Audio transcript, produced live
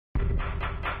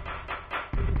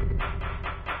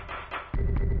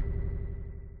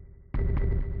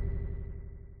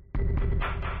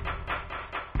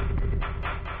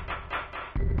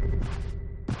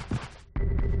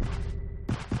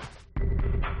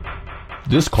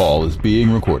This call is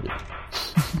being recorded.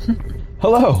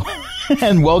 Hello,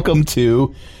 and welcome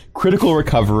to Critical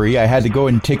Recovery. I had to go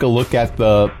and take a look at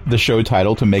the show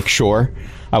title to make sure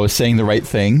I was saying the right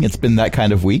thing. It's been that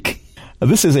kind of week.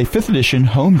 This is a 5th edition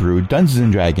homebrew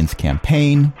Dungeons & Dragons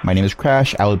campaign. My name is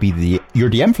Crash. I will be your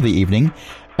DM for the evening,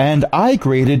 and I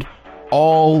graded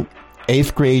all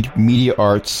 8th grade media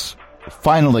arts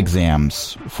final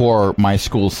exams for my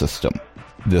school system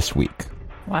this week.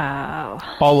 Wow.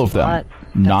 All of them.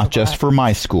 Not just for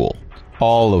my school.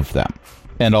 All of them.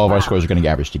 And all of our scores are going to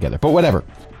get averaged together. But whatever.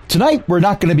 Tonight, we're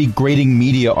not going to be grading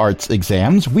media arts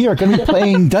exams. We are going to be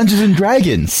playing Dungeons &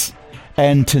 Dragons.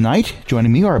 And tonight,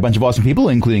 joining me are a bunch of awesome people,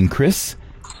 including Chris,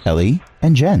 Ellie,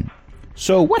 and Jen.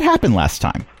 So, what happened last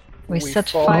time? We set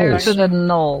fire to the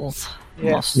gnolls.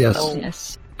 Yes.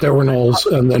 There were gnolls,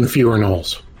 and then fewer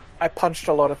gnolls. I punched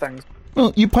a lot of things.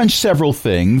 Well, you punched several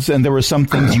things, and there were some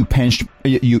things you pinched.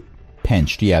 You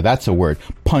pinched, yeah, that's a word.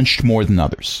 Punched more than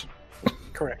others.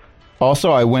 Correct.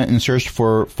 Also, I went and searched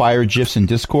for fire GIFs in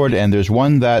Discord, and there's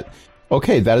one that,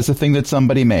 okay, that is a thing that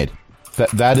somebody made.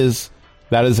 That is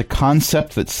a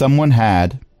concept that someone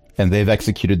had, and they've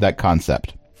executed that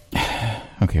concept.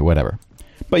 Okay, whatever.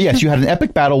 But yes, you had an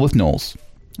epic battle with gnolls.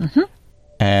 Mm-hmm.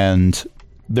 And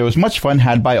there was much fun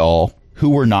had by all who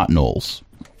were not gnolls.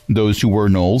 Those who were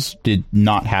gnolls did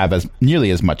not have nearly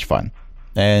as much fun.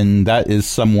 And that is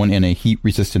someone in a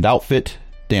heat-resistant outfit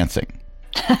dancing.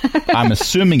 I'm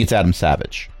assuming it's Adam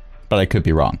Savage, but I could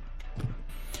be wrong.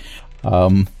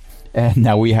 And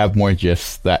now we have more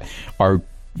GIFs that are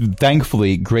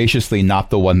thankfully, graciously not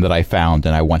the one that I found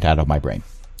and I want out of my brain.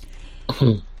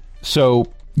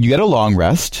 So, you get a long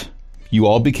rest. You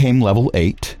all became level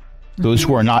 8. Those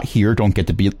who are not here don't get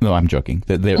to be... No, I'm joking.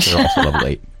 They're also level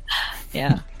 8.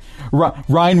 Yeah.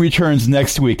 Ryan returns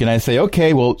next week, and I say,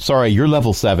 okay, well, sorry, you're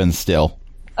level 7 still.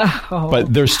 Oh.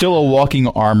 But there's still a walking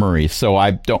armory, so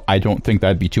I don't think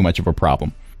that'd be too much of a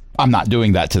problem. I'm not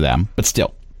doing that to them, but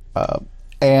still.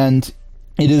 And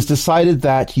it is decided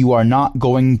that you are not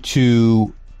going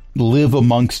to live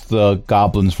amongst the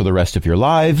goblins for the rest of your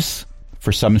lives.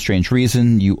 For some strange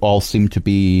reason, you all seem to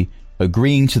be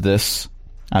agreeing to this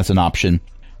as an option.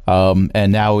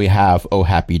 And now we have Oh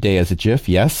Happy Day as a GIF.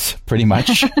 Yes, pretty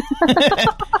much.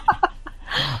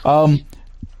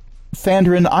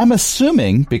 Thandrin, I'm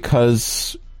assuming,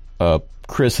 because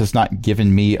Chris has not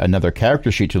given me another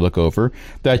character sheet to look over,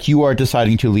 that you are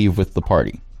deciding to leave with the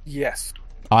party. Yes.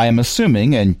 I am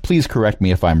assuming, and please correct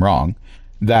me if I'm wrong,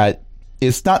 that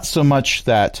it's not so much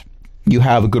that you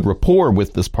have a good rapport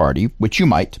with this party, which you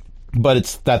might, but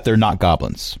it's that they're not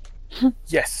goblins.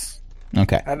 Yes.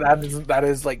 Okay. And that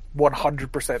is like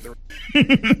 100%.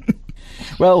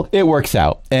 Well, it works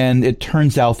out. And it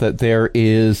turns out that there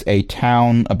is a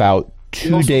town about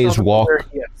 2 days' walk. Where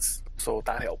he is, so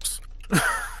that helps.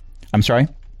 I'm sorry?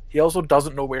 He also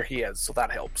doesn't know where he is, so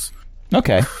that helps.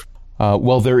 Okay.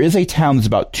 Well, there is a town that's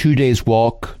about 2 days'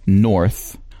 walk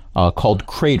north called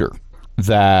Crater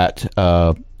that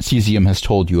Cesium has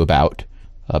told you about.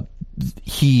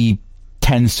 He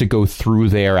tends to go through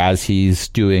there as he's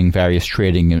doing various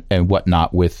trading and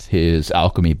whatnot with his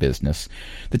alchemy business.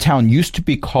 The town used to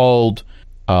be called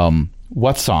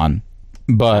Whatson,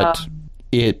 but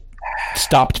it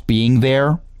stopped being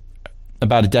there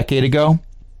about a decade ago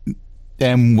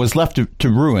and was left to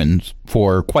ruin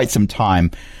for quite some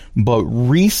time. But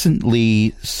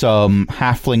recently, some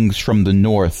halflings from the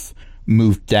north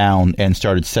moved down and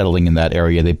started settling in that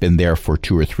area. They've been there for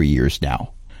 2 or 3 years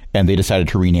now. And they decided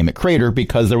to rename it Crater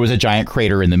because there was a giant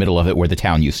crater in the middle of it where the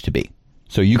town used to be.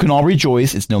 So you can all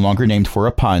rejoice. It's no longer named for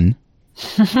a pun.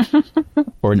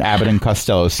 Or an Abbott and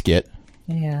Costello skit.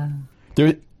 Yeah.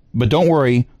 But don't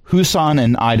worry, Husan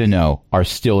and I Don't Know are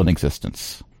still in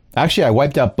existence. Actually, I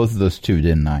wiped out both of those two,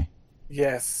 didn't I?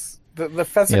 Yes. The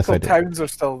physical towns are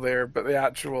still there, but the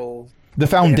actual... The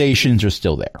foundations are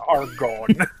still there. Are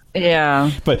gone.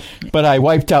 Yeah. But I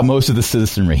wiped out most of the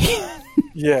citizenry.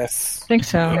 Yes. I think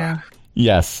so, yeah.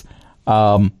 Yes.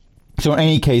 So in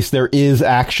any case, there is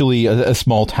actually a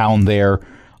small town there.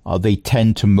 They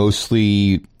tend to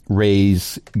mostly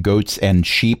raise goats and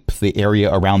sheep. The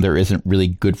area around there isn't really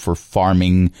good for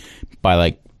farming by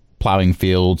like plowing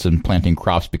fields and planting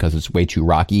crops because it's way too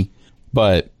rocky.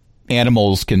 But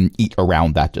animals can eat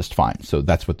around that just fine. So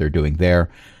that's what they're doing there.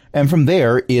 And from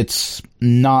there, it's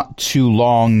not too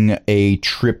long a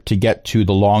trip to get to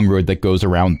the long road that goes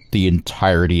around the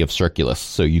entirety of Circulus.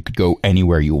 So you could go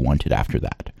anywhere you wanted after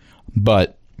that.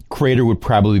 But Crater would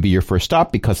probably be your first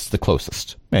stop because it's the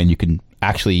closest. And you can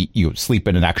actually sleep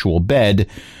in an actual bed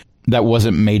that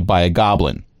wasn't made by a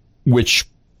goblin, which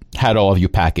had all of you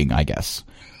packing, I guess.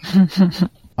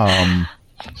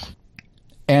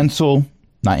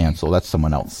 Not Ansel, that's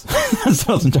someone else.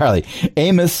 That's entirely.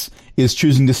 Amos is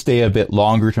choosing to stay a bit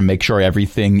longer to make sure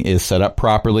everything is set up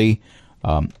properly.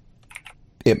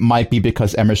 It might be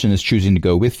because Emerson is choosing to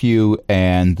go with you,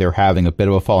 and they're having a bit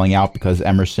of a falling out because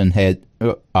Emerson had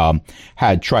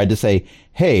tried to say,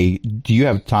 "Hey, do you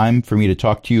have time for me to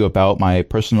talk to you about my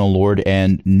personal lord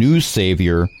and news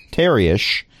savior,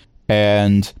 Terish?"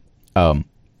 And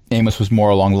Amos was more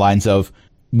along the lines of,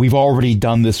 "We've already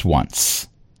done this once.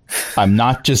 I'm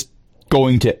not just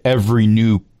going to every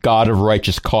new god of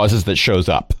righteous causes that shows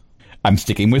up. I'm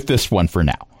sticking with this one for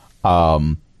now."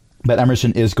 But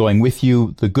Emerson is going with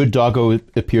you. The good doggo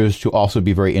appears to also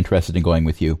be very interested in going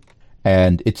with you.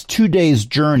 And it's 2 days'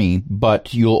 journey,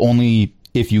 but you'll only,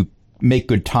 if you make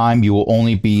good time, you will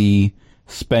only be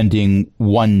spending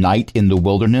one night in the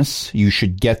wilderness. You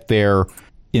should get there,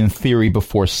 in theory,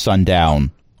 before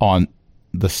sundown on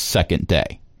the second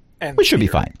day, which should be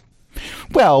fine.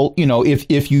 Well,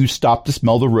 if you stop to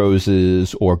smell the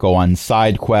roses or go on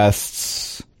side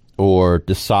quests or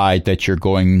decide that you're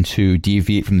going to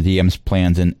deviate from the DM's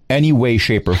plans in any way,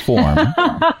 shape, or form,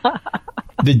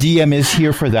 the DM is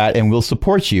here for that and will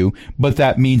support you, but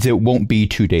that means it won't be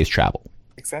 2 days travel.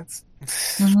 Makes sense.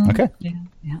 Mm-hmm. Okay.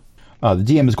 Yeah. The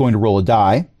DM is going to roll a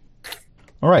die.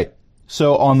 All right.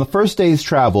 So on the first day's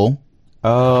travel,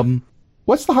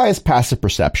 what's the highest passive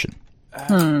perception?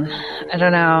 I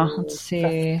don't know. Let's see.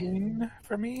 15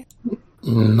 for me?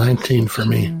 19 for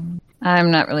me.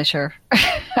 I'm not really sure.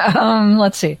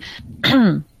 Let's see.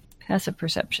 Passive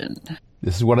perception.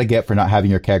 This is what I get for not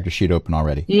having your character sheet open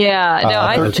already. Yeah, no,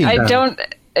 I don't.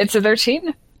 It's a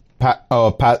 13?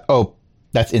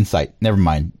 That's insight. Never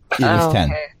mind. It was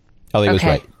 10. Okay. Ellie was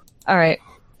right. All right.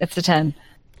 It's a 10.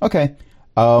 Okay.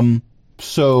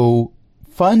 So,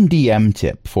 fun DM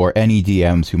tip for any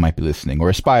DMs who might be listening, or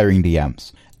aspiring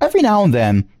DMs. Every now and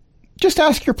then, just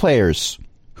ask your players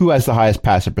who has the highest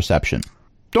passive perception.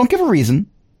 Don't give a reason.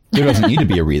 There doesn't need to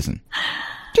be a reason.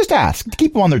 Just ask to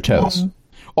keep them on their toes.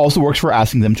 Also works for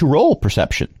asking them to roll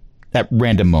perception at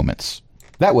random moments.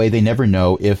 That way they never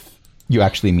know if you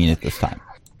actually mean it this time.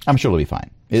 I'm sure it'll be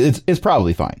fine. It's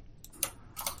probably fine.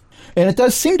 And it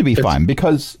does seem to be fine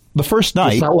because the first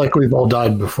night... It's not like we've all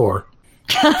died before.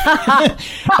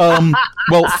 Well,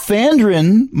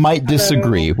 Thandrin might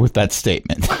disagree with that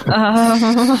statement.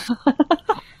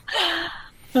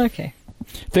 Okay.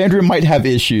 Thandrin might have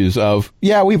issues of,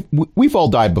 yeah, we've all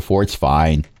died before. It's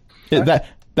fine.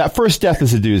 That first death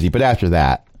is a doozy, but after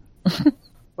that...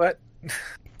 What?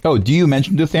 Oh, do you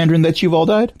mention to Thandrin that you've all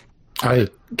died? I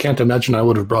can't imagine I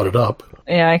would have brought it up.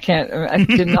 Yeah, I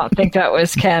did not think that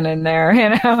was canon there,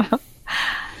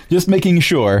 Just making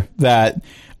sure that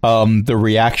the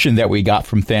reaction that we got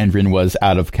from Thandrin was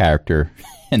out of character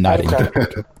and not in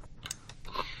character.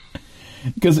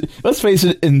 Because, let's face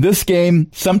it, in this game,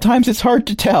 sometimes it's hard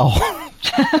to tell.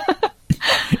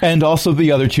 And also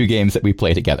the other two games that we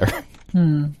play together.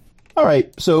 All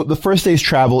right, so the first day's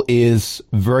travel is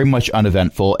very much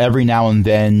uneventful. Every now and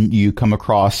then you come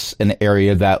across an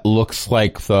area that looks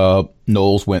like the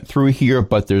gnolls went through here,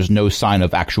 but there's no sign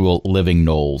of actual living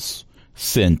gnolls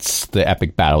since the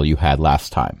epic battle you had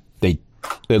last time. It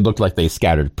looked like they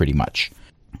scattered pretty much.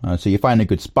 So you find a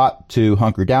good spot to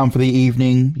hunker down for the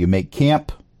evening. You make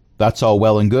camp. That's all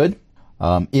well and good.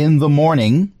 In the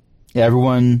morning,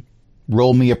 everyone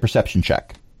roll me a perception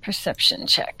check. Perception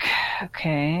check.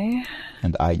 Okay.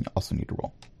 And I also need to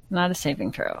roll. Not a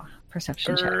saving throw.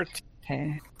 Perception check.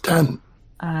 Okay. 10.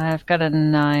 I've got a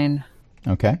 9.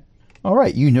 Okay. All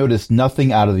right. You notice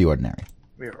nothing out of the ordinary.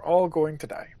 We are all going to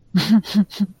die.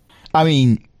 I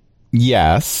mean,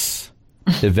 yes.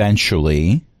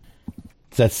 Eventually.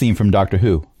 It's that scene from Doctor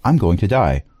Who. I'm going to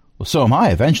die. Well, so am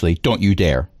I eventually. Don't you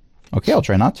dare. Okay, I'll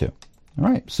try not to. All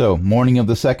right. So, morning of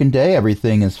the second day,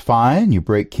 everything is fine. You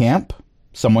break camp.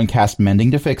 Someone cast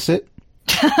mending to fix it.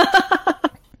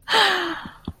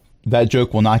 That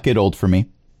joke will not get old for me.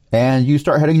 And you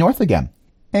start heading north again.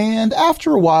 And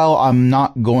after a while, I'm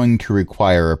not going to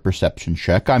require a perception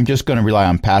check. I'm just going to rely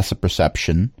on passive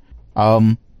perception.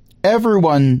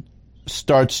 Everyone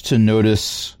starts to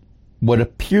notice what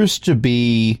appears to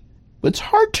be... It's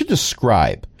hard to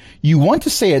describe. You want to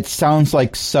say it sounds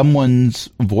like someone's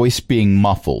voice being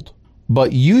muffled.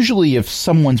 But usually if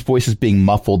someone's voice is being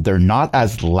muffled, they're not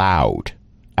as loud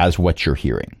as what you're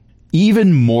hearing.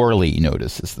 Even Morley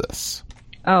notices this.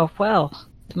 Oh, well,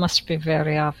 it must be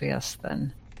very obvious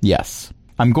then. Yes.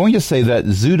 I'm going to say that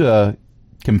Zuda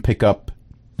can pick up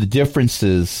the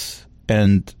differences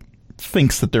and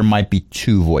thinks that there might be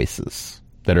two voices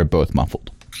that are both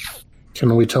muffled.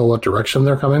 Can we tell what direction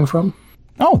they're coming from?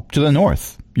 Oh, to the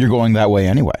north. You're going that way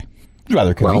anyway.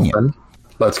 Rather convenient.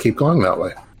 Well, let's keep going that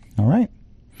way. All right.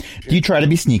 Do you try to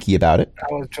be sneaky about it?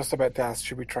 I was just about to ask,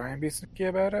 should we try and be sneaky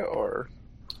about it, or?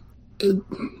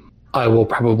 I will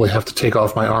probably have to take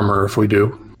off my armor if we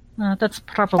do. That's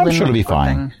probably I'm sure not it'll be a good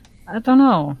fine. thing. I don't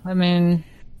know. I mean,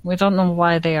 we don't know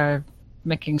why they are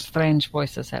making strange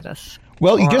voices at us.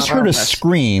 Well, you just heard a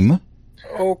scream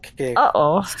Okay.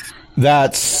 Uh-oh.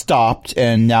 that stopped,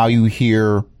 and now you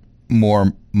hear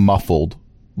more muffled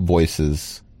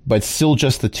voices, but still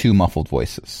just the two muffled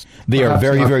voices. They are Perhaps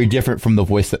very, not. very different from the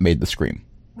voice that made the scream.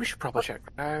 We should probably check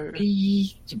it out.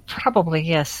 Probably,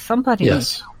 yes. Somebody...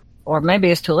 Yes. Or maybe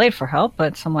it's too late for help,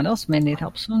 but someone else may need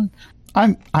help soon.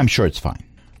 I'm sure it's fine.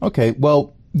 Okay,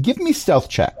 well, give me stealth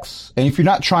checks. And if you're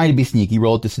not trying to be sneaky,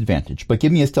 roll at disadvantage. But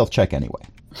give me a stealth check anyway.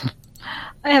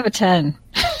 I have a 10.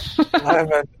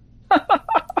 11. I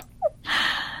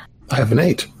have an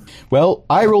 8. Well,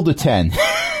 I rolled a 10.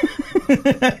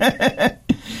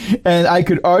 And I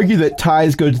could argue that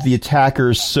ties go to the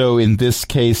attackers, so in this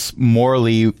case,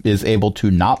 Morley is able to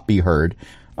not be heard.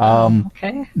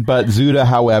 Okay. But Zuda,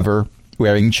 however,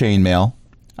 wearing chainmail,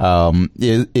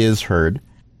 is heard.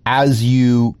 As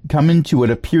you come into what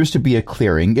appears to be a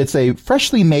clearing, it's a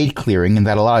freshly made clearing in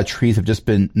that a lot of trees have just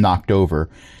been knocked over.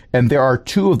 And there are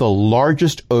two of the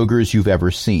largest ogres you've ever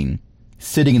seen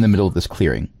sitting in the middle of this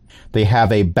clearing. They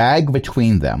have a bag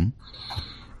between them,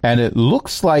 and it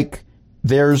looks like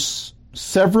there's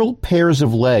several pairs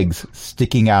of legs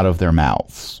sticking out of their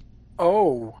mouths.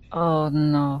 Oh. Oh,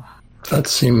 no. That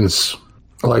seems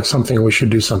like something we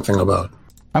should do something about.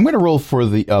 I'm going to roll for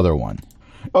the other one.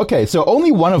 Okay, so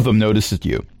only one of them notices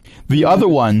you. The other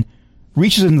one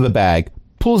reaches into the bag,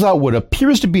 pulls out what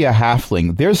appears to be a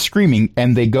halfling. They're screaming,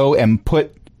 and they go and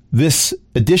put this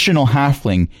additional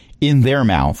halfling in their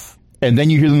mouth. And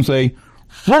then you hear them say,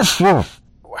 "Ruff, ruff."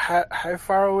 How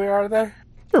far away are they?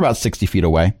 They're about 60 feet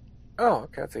away. Oh,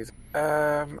 okay, that's easy.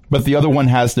 But the other one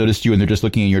has noticed you, and they're just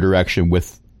looking in your direction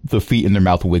with the feet in their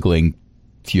mouth wiggling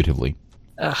futilely.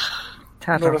 Ugh.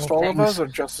 Terrible Noticed all of things. us, or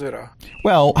just Zuda?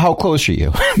 Well, how close are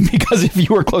you? Because if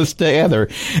you were close together,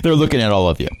 they're looking at all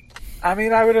of you. I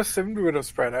mean, I would assume we would have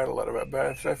spread out a little bit,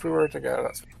 but if we were together,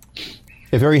 that's...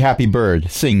 A very happy bird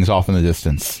sings off in the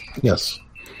distance. Yes.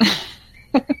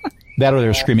 That or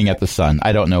they're screaming at the sun.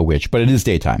 I don't know which, but it is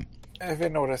daytime. If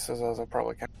it notices us, I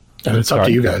probably can. And it's up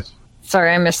to you guys.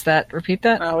 Sorry, I missed that. Repeat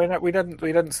that? No, we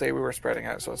didn't say we were spreading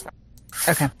out, so it's fine.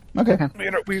 Okay.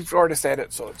 Okay. We've already said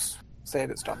it, so it's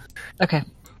done. Okay.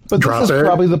 But Drop this is it.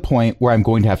 probably the point where I'm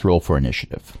going to have to roll for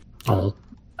initiative. Oh,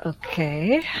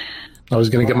 Okay. I was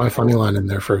going to get my funny line in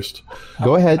there first.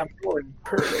 Go ahead. I'm going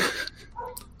perfect.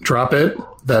 Drop it.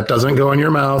 That doesn't go in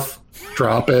your mouth.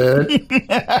 Drop it.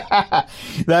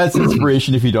 That's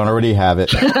inspiration if you don't already have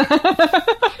it.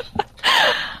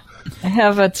 I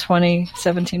have a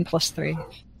 17 plus 3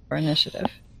 for initiative.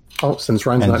 Oh, since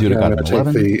Ryan's And not Zuda here, I'm got going an to take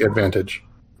 11. the advantage.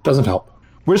 Doesn't help.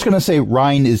 We're just going to say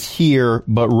Ryan is here,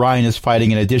 but Ryan is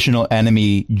fighting an additional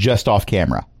enemy just off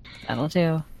camera. That'll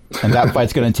do. And that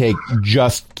fight's going to take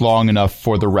just long enough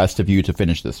for the rest of you to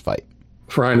finish this fight.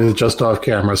 Ryan is just off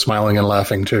camera, smiling and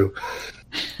laughing too.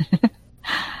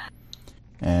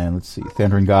 And let's see.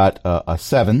 Thandrin got a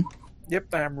 7.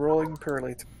 Yep, I'm rolling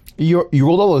poorly. You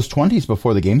rolled all those 20s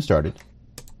before the game started.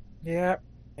 Yep.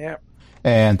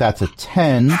 And that's a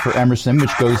 10 for Emerson,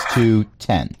 which goes to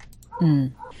 10.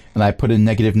 Mm. And I put in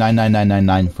negative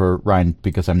 99999 for Ryan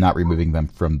because I'm not removing them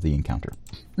from the encounter.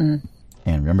 Mm.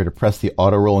 And remember to press the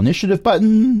auto roll initiative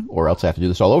button, or else I have to do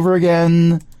this all over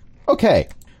again. Okay.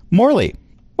 Morley,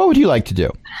 what would you like to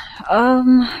do?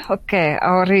 Okay.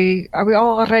 Are we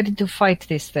all ready to fight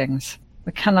these things?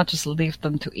 We cannot just leave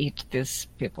them to eat these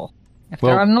people. If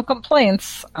Well- there are no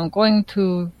complaints, I'm going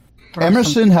to... throw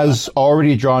Emerson some- has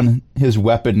already drawn his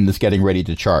weapon and is getting ready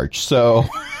to charge, so...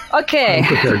 Okay.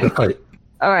 Prepared to fight.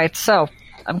 All right, so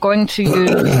I'm going to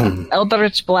use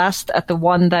Eldritch Blast at the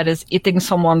one that is eating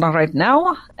someone right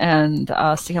now and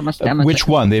see how much damage. Which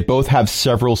one? They both have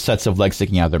several sets of legs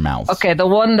sticking out of their mouths. Okay, the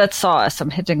one that saw us.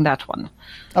 I'm hitting that one.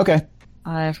 Okay.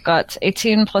 I've got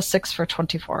 18 plus 6 for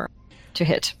 24 to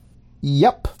hit.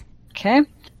 Yep. Okay,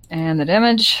 and the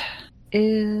damage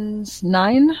is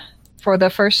 9 for the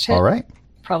first hit. All right.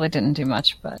 Probably didn't do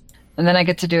much, but... And then I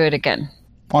get to do it again.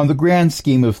 On the grand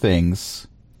scheme of things,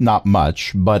 not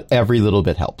much, but every little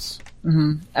bit helps.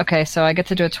 Okay, so I get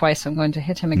to do it twice. I'm going to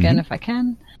hit him again if I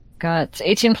can. Got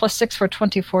 18 plus 6 for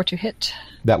 24 to hit.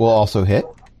 That will also hit.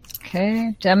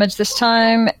 Okay, damage this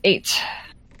time, 8.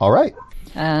 All right.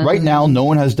 Right now, no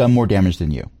one has done more damage than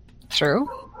you. True.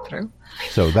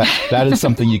 So that is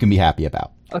something you can be happy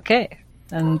about. Okay,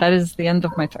 and that is the end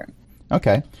of my turn.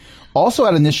 Okay. Also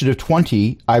at initiative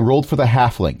 20, I rolled for the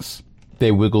halflings.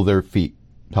 They wiggle their feet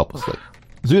helplessly.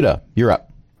 Zuda, you're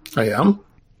up. I am?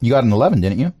 You got an 11,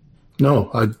 didn't you? No,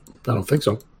 I don't think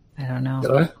so. I don't know.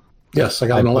 Did I? Yes, I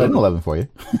got I an put 11. an 11 for you.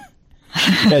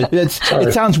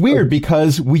 It sounds weird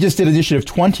because we just did initiative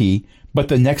 20, but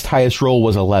the next highest roll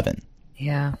was 11.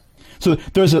 Yeah. So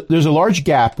there's a large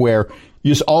gap where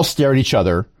you just all stare at each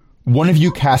other. One of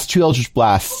you casts 2 Eldritch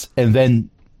Blasts, and then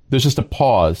there's just a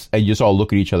pause, and you just all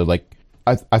look at each other like,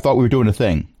 I thought we were doing a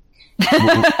thing.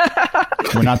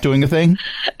 We're not doing a thing?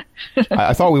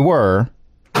 I thought we were,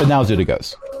 but now Zuda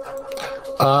goes.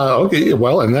 Okay,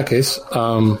 well, in that case,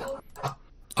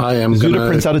 I am Zuda gonna...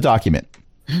 prints out a document.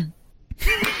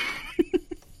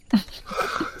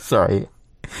 Sorry.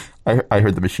 I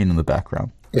heard the machine in the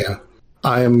background. Yeah.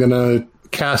 I am going to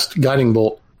cast Guiding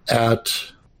Bolt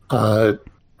at the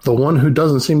one who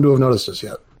doesn't seem to have noticed us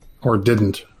yet. Or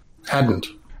hadn't.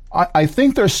 I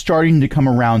think they're starting to come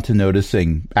around to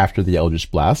noticing after the Eldritch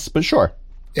Blasts, but sure.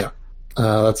 Yeah.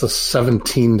 That's a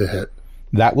 17 to hit.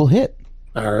 That will hit.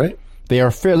 All right. They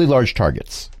are fairly large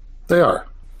targets. They are.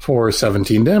 For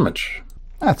 17 damage.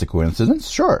 That's a coincidence,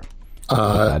 sure.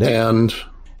 And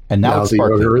now it's the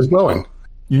sparkling. ogre is glowing.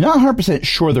 You're not 100%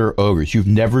 sure they're ogres. You've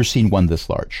never seen one this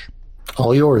large.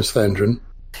 All yours, Thandrin.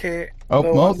 Okay. Oh,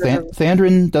 well,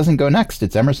 Thandrin doesn't go next.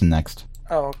 It's Emerson next.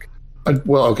 Oh, okay.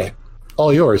 Well, okay.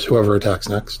 All yours, whoever attacks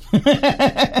next.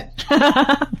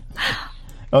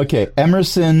 Okay,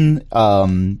 Emerson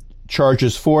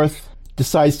charges forth,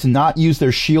 decides to not use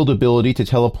their shield ability to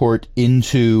teleport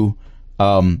into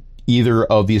either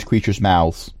of these creatures'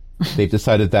 mouths. They've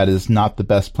decided that is not the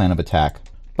best plan of attack.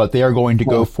 But they are going to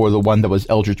go for the one that was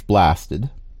Eldritch Blasted.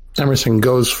 Emerson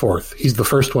goes forth. He's the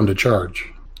first one to charge.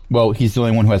 Well, he's the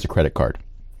only one who has a credit card.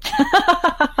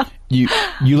 You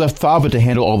left Thava to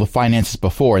handle all the finances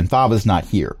before, and Thava's not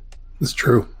here. It's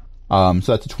true. So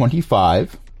that's a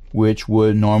 25, which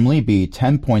would normally be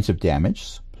 10 points of damage.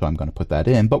 So I'm going to put that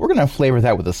in, but we're going to flavor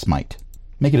that with a smite.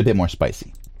 Make it a bit more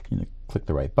spicy. You know, click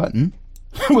the right button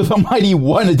with a mighty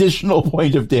 1 additional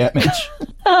point of damage.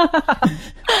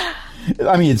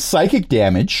 I mean, it's psychic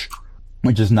damage,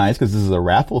 which is nice because this is a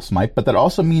wrathful smite, but that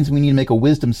also means we need to make a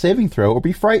wisdom saving throw or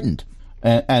be frightened.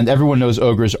 And everyone knows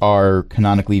ogres are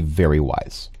canonically very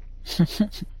wise.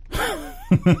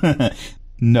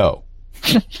 No.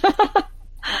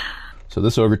 So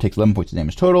this ogre takes 11 points of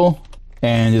damage total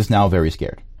and is now very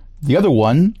scared. The other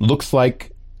one looks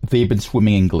like they've been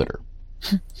swimming in glitter.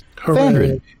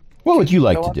 Thandrin, what would you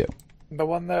like to do? The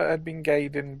one that had been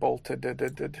guiding bolted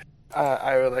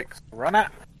I would like to run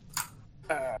at.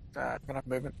 I'm going to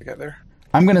move it to get there.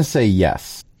 I'm going to say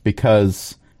yes,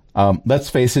 because let's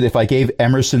face it, if I gave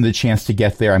Emerson the chance to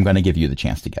get there, I'm going to give you the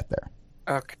chance to get there.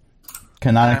 Okay.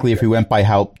 Canonically, if we went by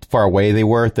how far away they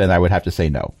were, then I would have to say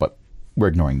no, but we're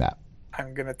ignoring that.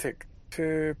 I'm going to take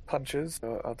 2 punches,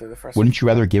 so I'll do the first Wouldn't you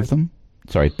rather give them?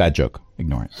 Sorry, bad joke.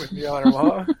 Ignore it. with the other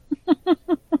one.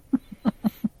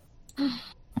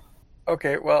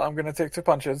 Okay, well, I'm going to take 2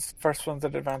 punches. First one's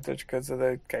at advantage because of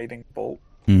the guiding bolt.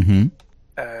 Mm-hmm.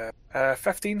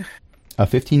 15. A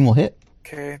 15 will hit.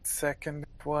 Okay, second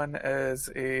one is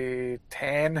a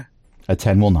 10. A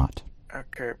 10 will not.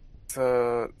 Okay,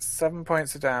 so 7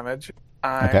 points of damage.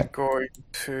 I'm going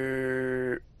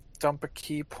to dump a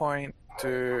key point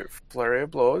to Flurry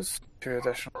of Blows, 2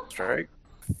 additional strike,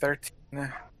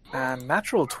 13, and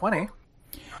natural 20.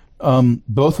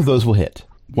 Both of those will hit.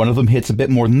 One of them hits a bit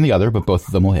more than the other, but both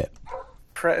of them will hit.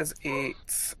 Crit is 8,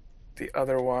 the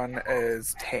other one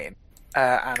is 10,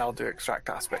 and I'll do Extract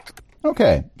Aspect.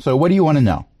 Okay, so what do you want to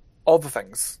know? All the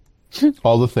things.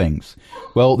 All the things.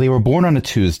 Well, they were born on a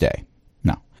Tuesday.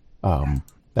 No,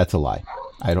 that's a lie.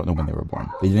 I don't know when they were born.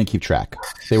 They didn't keep track.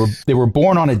 They were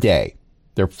born on a day.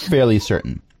 They're fairly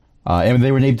certain. And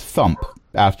they were named Thump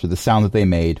after the sound that they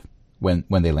made when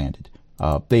they landed.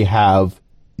 They have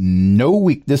no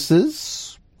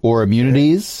weaknesses or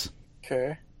immunities.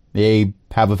 Okay. They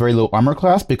have a very low armor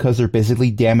class because they're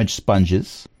basically damaged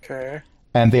sponges. Okay.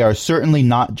 And they are certainly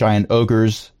not giant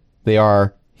ogres. They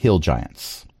are hill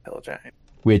giants. Hill giant.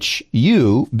 Which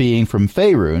you, being from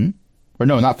Faerun, or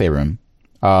no, not Faerun,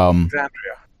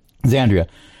 Xandria.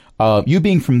 You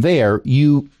being from there,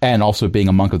 you, and also being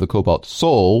a monk of the Cobalt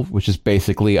Soul, which is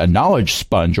basically a knowledge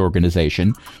sponge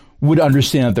organization, would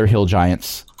understand that they're hill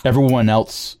giants. Everyone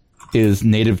else is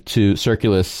native to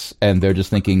Circulus, and they're just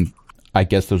thinking, I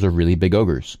guess those are really big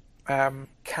ogres. Can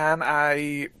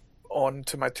I, on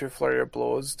to my 2 Flurry of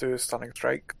Blows, do Stunning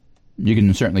Strike? You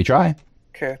can certainly try.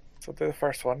 Okay, so do the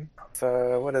first one.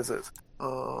 So, what is it?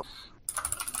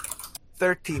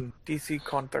 13. DC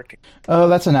Con 13.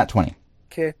 That's a nat 20.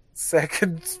 Okay,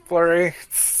 second Flurry.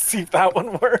 See if that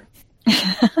one works.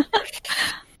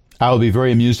 I'll be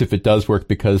very amused if it does work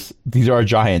because these are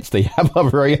giants. They have a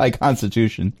very high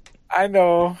constitution. I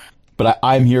know. But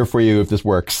I'm here for you if this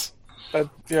works.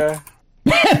 Yeah.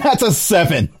 That's a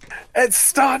 7. It's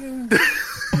stunned.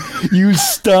 You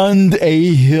stunned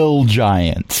a hill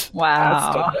giant. I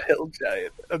Wow. stunned a hill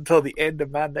giant until the end of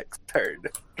my next turn.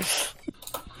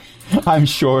 I'm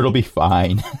sure it'll be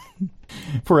fine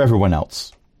for everyone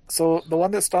else. So the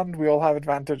one that's stunned, we all have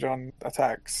advantage on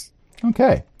attacks.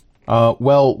 Okay.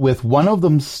 Well, with one of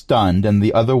them stunned and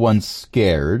the other one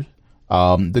scared,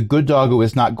 the good doggo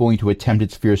is not going to attempt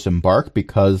its fearsome bark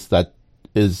because that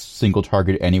is single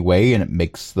target anyway, and it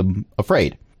makes them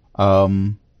afraid.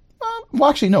 Well,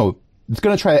 actually, no. It's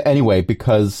going to try it anyway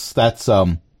because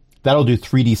that'll do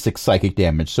 3d6 psychic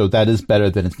damage, so that is better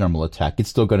than its normal attack. It's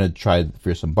still going to try the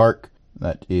fearsome bark.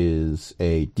 That is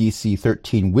a DC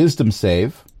 13 wisdom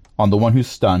save on the one who's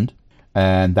stunned,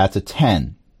 and that's a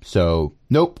 10. So,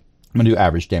 nope. I'm going to do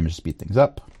average damage to speed things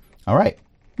up. All right.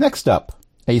 Next up,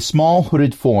 a small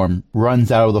hooded form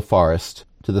runs out of the forest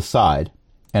to the side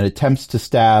and attempts to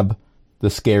stab the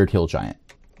scared hill giant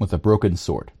with a broken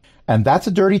sword. And that's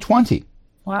a dirty 20.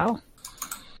 Wow.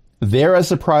 They're as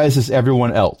surprised as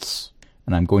everyone else,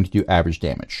 and I'm going to do average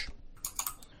damage.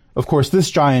 Of course,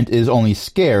 this giant is only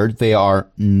scared. They are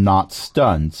not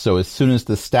stunned. So as soon as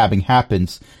the stabbing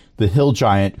happens, the hill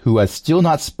giant, who has still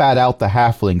not spat out the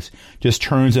halflings, just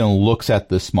turns and looks at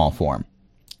this small form.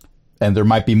 And there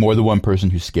might be more than one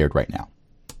person who's scared right now.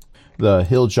 The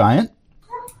hill giant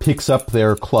picks up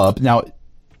their club. Now,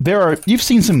 you've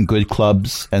seen some good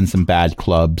clubs and some bad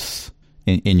clubs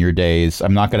in your days.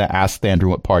 I'm not going to ask Thandrin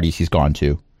what parties he's gone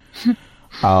to.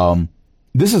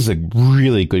 This is a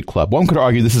really good club. One could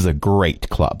argue this is a great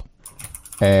club.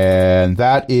 And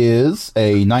that is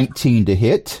a 19 to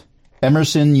hit.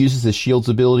 Emerson uses his shield's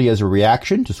ability as a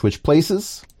reaction to switch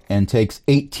places and takes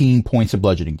 18 points of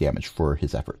bludgeoning damage for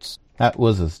his efforts. That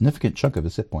was a significant chunk of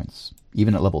his hit points,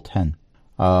 even at level 10.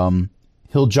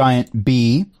 Hill Giant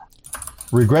B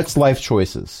regrets life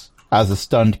choices. As a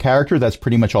stunned character, that's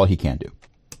pretty much all he can do.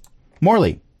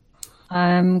 Morley.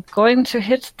 I'm going to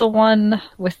hit the one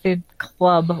with the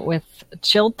club with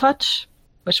Chill Touch,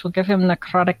 which will give him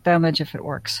necrotic damage if it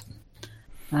works.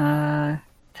 Have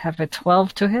a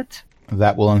 12 to hit.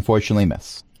 That will unfortunately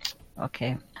miss.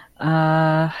 Okay.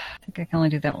 I think I can only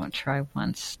do that one try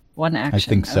once. One action. I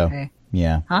think so. Okay.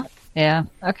 Yeah. Huh? Yeah.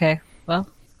 Okay. Well,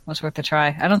 was worth a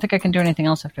try. I don't think I can do anything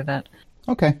else after that.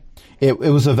 Okay. It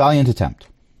was a valiant attempt.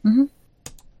 Mm-hmm.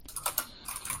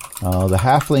 The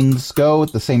halflings go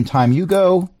at the same time you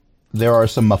go. There are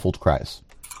some muffled cries.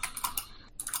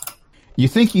 You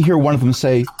think you hear one of them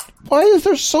say, "Why is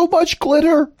there so much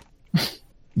glitter?"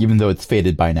 Even though it's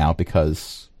faded by now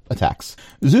because attacks.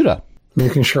 Zuda.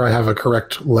 Making sure I have a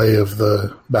correct lay of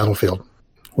the battlefield.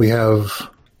 We have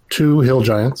 2 hill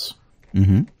giants.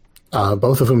 Mm-hmm.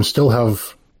 Both of them still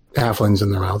have halflings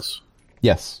in their mouths.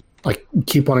 Yes. I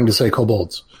keep wanting to say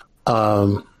kobolds.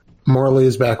 Morley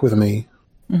is back with me.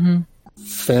 Mm-hmm.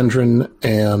 Thandrin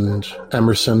and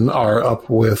Emerson are up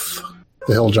with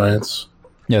the hill giants.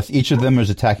 Yes, each of them is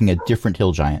attacking a different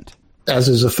hill giant. As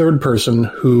is a third person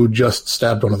who just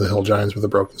stabbed one of the hill giants with a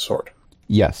broken sword.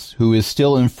 Yes, who is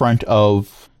still in front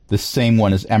of the same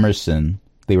one as Emerson.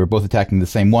 They were both attacking the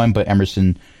same one, but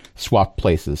Emerson swapped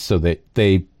places, so that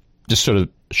they just sort of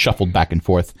shuffled back and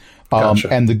forth. Gotcha.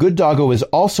 And the good doggo is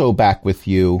also back with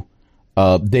you.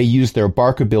 They used their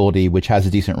bark ability, which has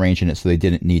a decent range in it, so they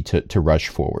didn't need to rush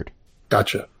forward.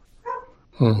 Gotcha.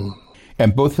 Hmm.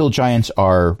 And both hill giants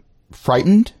are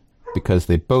frightened, because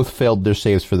they both failed their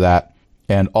saves for that.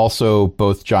 And also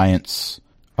both giants...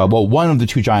 one of the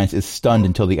 2 giants is stunned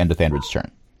until the end of Thandrin's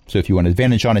turn. So if you want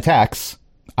advantage on attacks,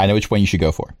 I know which one you should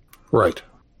go for. Right.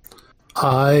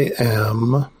 I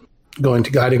am going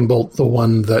to Guiding Bolt the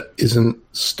one that isn't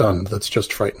stunned, that's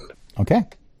just frightened. Okay.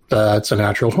 That's a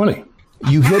natural 20.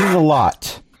 You hit it a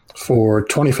lot. For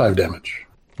 25 damage.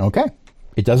 Okay.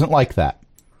 It doesn't like that.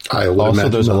 I would Also,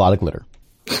 imagine there's not. a lot of glitter.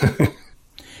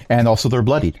 And also they're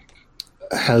bloodied.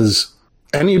 Has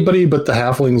anybody but the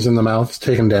halflings in the mouth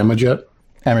taken damage yet?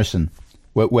 Emerson.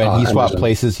 When he swapped Emerson.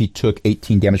 places, he took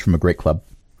 18 damage from a great club.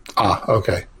 Ah,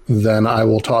 okay. Then I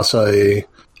will toss a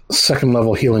 2nd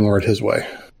level healing word his way.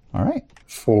 All right.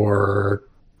 For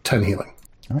 10 healing.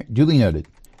 All right. Duly noted.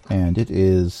 And it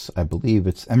is, I believe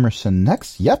it's Emerson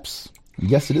next. Yes,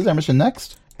 it is Emerson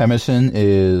next. Emerson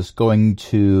is going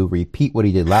to repeat what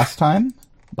he did last time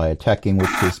by attacking with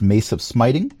his Mace of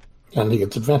Smiting. And he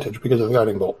gets advantage because of the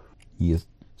Guiding Bolt. He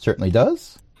certainly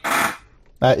does.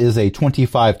 That is a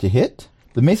 25 to hit.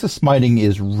 The Mace of Smiting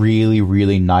is really,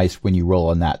 really nice when you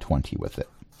roll a nat 20 with it.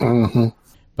 Mm-hmm.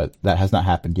 But that has not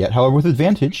happened yet. However, with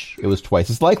advantage, it was twice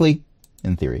as likely,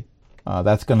 in theory.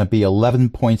 That's going to be 11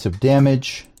 points of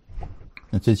damage.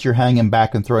 And since you're hanging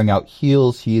back and throwing out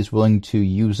heals, he is willing to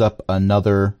use up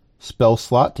another spell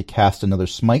slot to cast another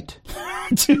smite.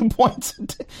 2 points.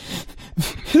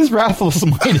 His Wrathful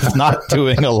Smite is not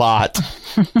doing a lot.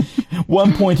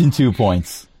 1 point and 2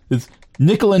 points. It's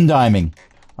nickel and diming.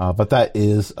 But that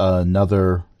is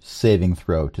another saving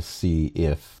throw to see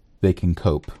if they can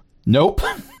cope. Nope.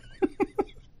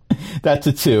 That's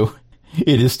a 2.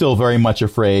 It is still very much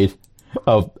afraid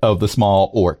of the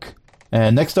small orc.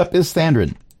 And next up is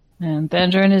Thandrin. And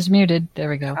Thandrin is muted. There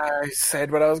we go. I said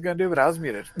what I was going to do, but I was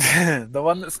muted. The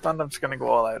one that's stunned, I'm just going to go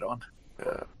all out on.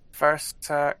 First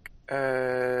attack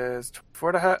is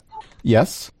 24 to hit.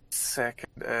 Yes. Second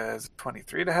is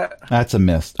 23 to hit. That's a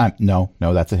miss. No,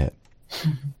 that's a hit.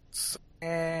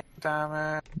 Second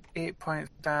damage, 8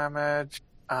 points damage.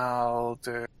 I'll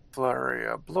do Flurry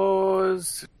of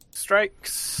Blows.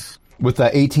 Strikes. With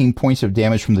that 18 points of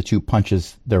damage from the 2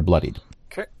 punches, they're bloodied.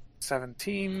 Okay.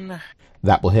 17.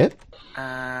 That will hit.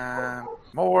 And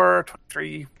more.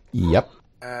 23. Yep.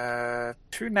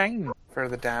 2-9 for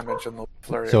the damage on the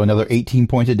flurry. So another 18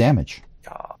 points of damage.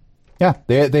 Yeah.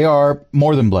 Yeah, they are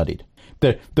more than bloodied.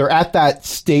 They're at that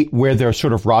state where they're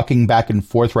sort of rocking back and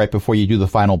forth right before you do the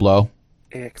final blow.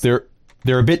 They're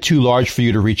a bit too large for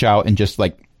you to reach out and just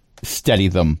like steady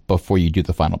them before you do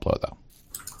the final blow, though.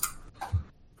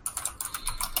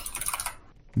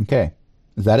 Okay.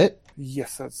 Is that it?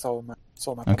 Yes, that's all my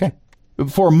Okay.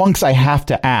 For monks, I have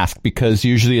to ask, because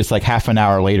usually it's like half an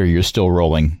hour later you're still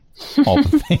rolling all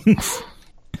the things.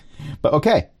 But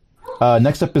okay.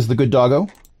 Next up is the good doggo.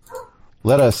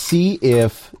 Let us see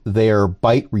if their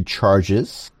bite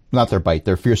recharges. Not their bite,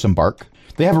 their fearsome bark.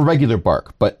 They have a regular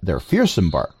bark, but their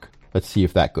fearsome bark. Let's see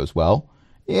if that goes well.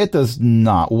 It does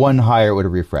not. 1 higher would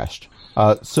have refreshed.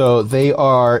 So they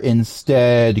are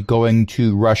instead going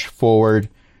to rush forward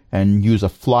and use a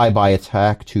flyby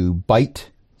attack to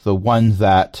bite the one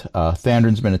that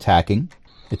Thandrin's been attacking.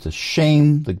 It's a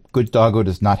shame the good doggo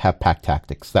does not have pack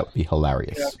tactics. That would be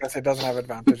hilarious. Yeah, I guess it doesn't have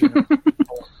advantage in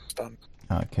it. Done.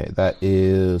 Okay, that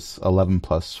is 11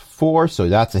 plus 4, so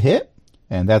that's a hit.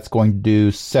 And that's going to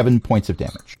do 7 points of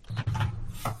damage.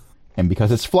 And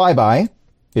because it's flyby,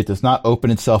 it does not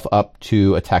open itself up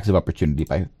to attacks of opportunity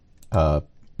by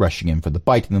rushing in for the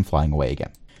bite and then flying away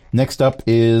again. Next up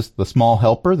is the small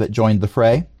helper that joined the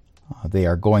fray. They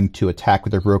are going to attack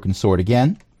with their broken sword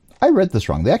again. I read this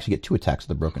wrong. They actually get 2 attacks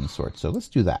with the broken sword, so let's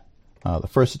do that. The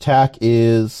first attack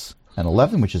is an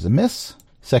 11, which is a miss.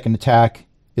 Second attack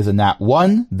is a nat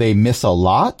 1. They miss a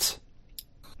lot.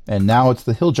 And now it's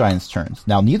the hill giant's turns.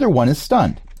 Now neither one is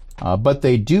stunned, but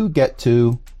they do get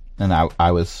to. And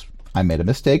I made a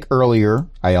mistake earlier.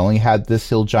 I only had this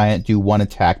hill giant do 1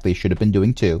 attack. They should have been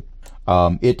doing 2.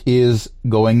 It is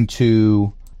going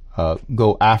to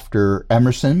go after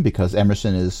Emerson because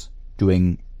Emerson is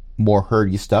doing more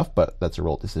herdy stuff, but that's a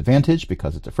roll disadvantage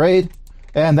because it's afraid.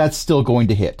 And that's still going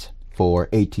to hit for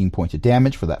 18 points of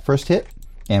damage for that first hit.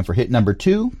 And for hit number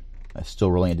 2, that's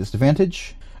still rolling a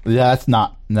disadvantage. That's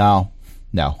not. No.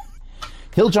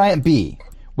 Hill Giant B.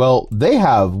 Well, they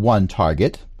have 1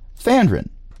 target. Thandrin.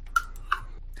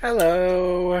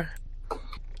 Hello.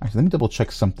 Actually, let me double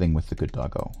check something with the good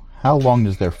doggo. How long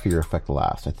does their fear effect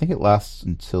last? I think it lasts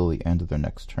until the end of their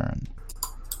next turn.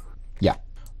 Yeah.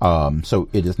 So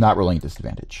it is not rolling a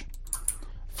disadvantage.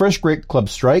 First Great Club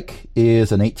Strike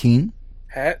is an 18.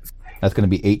 Hits. That's going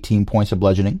to be 18 points of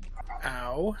bludgeoning.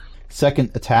 Ow.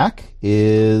 Second attack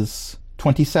is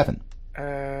 27.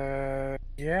 Yeah,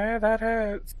 that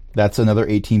hits. That's another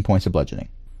 18 points of bludgeoning.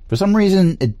 For some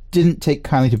reason, it didn't take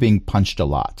kindly to being punched a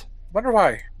lot. Wonder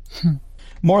why.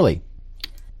 Morley.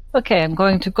 Okay, I'm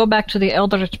going to go back to the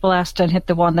Eldritch Blast and hit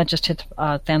the one that just hit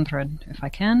Thandrin, if I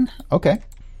can. Okay.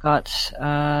 Got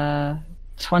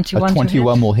 21 A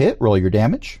 21 will hit. Roll your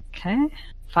damage. Okay.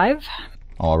 5.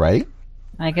 Alrighty.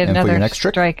 I get And for your another next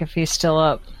trick? strike if he's still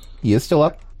up. He is still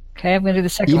up. Okay, I'm going to do the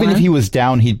second one. Even if he was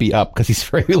down, he'd be up because he's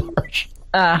very large.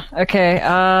 Okay.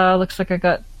 Looks like I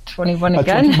got 21 A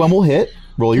again. 21 will hit.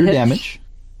 Roll your Hits. damage.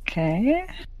 Okay.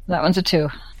 That one's a 2.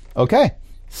 Okay.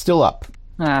 Still up.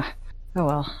 Oh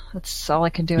well. That's all I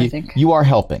can do, I think. You are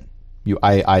helping.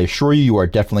 I assure you are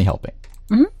definitely helping.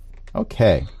 Mm-hmm.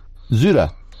 Okay.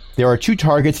 Zuda. There are 2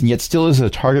 targets and yet still is a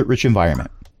target-rich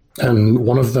environment. And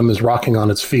one of them is rocking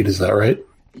on its feet, is that right?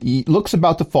 He looks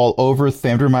about to fall over.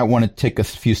 Thandrin might want to take a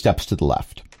few steps to the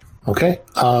left. Okay.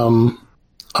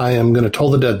 I am going to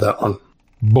Toll the Dead that one.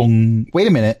 Boom. Wait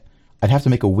a minute. I'd have to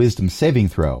make a wisdom saving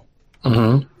throw.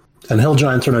 Mm-hmm. And hill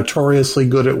giants are notoriously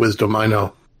good at wisdom, I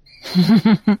know.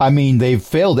 I mean, they've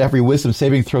failed every wisdom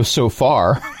saving throw so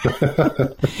far.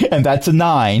 And that's a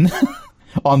 9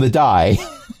 on the die.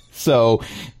 So,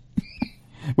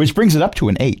 which brings it up to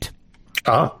an 8.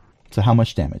 Ah. So how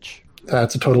much damage?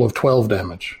 That's a total of 12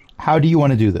 damage. How do you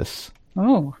want to do this?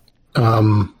 Oh.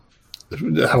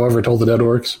 However Toll the Dead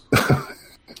works.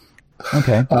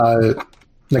 Okay.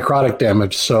 Necrotic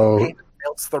damage, so... It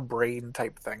melts their brain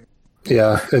type thing.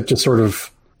 Yeah, it just sort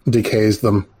of decays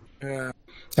them. Yeah.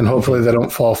 And hopefully they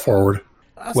don't fall forward.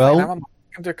 That's Well- fine.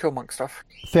 I can do cool monk stuff.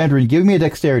 Thandrin, give me a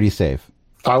dexterity save.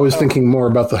 I was thinking more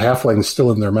about the halflings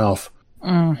still in their mouth.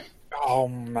 Oh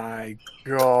my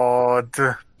god.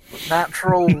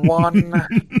 Natural 1.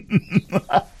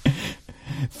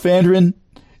 Thandrin,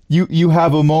 you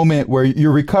have a moment where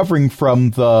you're recovering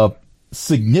from the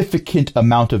significant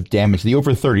amount of damage, the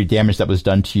over 30 damage that was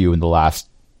done to you in the last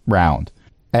round.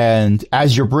 And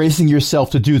as you're bracing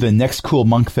yourself to do the next cool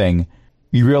monk thing,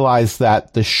 you realize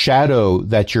that the shadow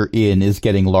that you're in is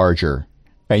getting larger.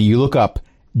 And you look up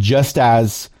just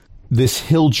as this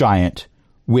hill giant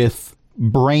with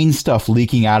brain stuff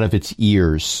leaking out of its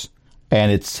ears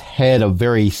and its head a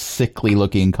very sickly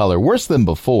looking color. Worse than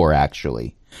before,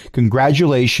 actually.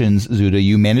 Congratulations, Zuda.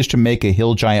 You managed to make a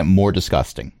hill giant more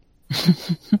disgusting.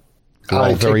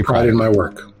 I take pride in my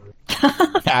work.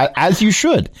 As you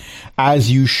should. As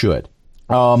you should.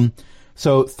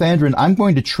 So, Thandrin, I'm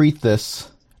going to treat this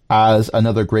as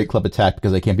another Great Club attack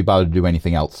because I can't be bothered to do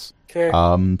anything else. Okay.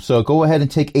 So go ahead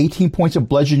and take 18 points of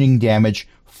bludgeoning damage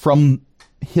from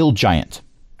Hill Giant.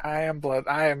 I am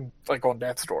like on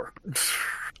death's door.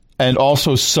 And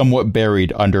also somewhat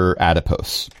buried under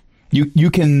Adipose.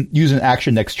 You can use an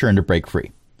action next turn to break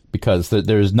free because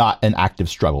there's not an active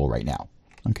struggle right now.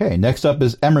 Okay, next up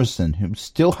is Emerson, who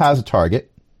still has a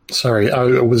target. Sorry, I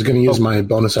was going to use my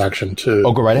bonus action to...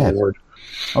 Oh, go right ahead. Word.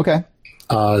 Okay.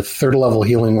 Third level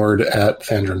healing word at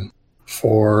Thandrin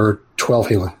for 12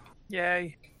 healing.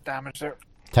 Yay. Damage there.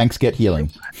 Tanks get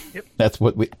healing. Yep. That's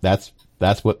what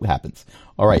happens.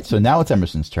 All right, so now it's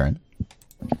Emerson's turn.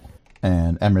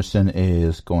 And Emerson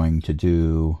is going to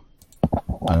do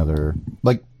another...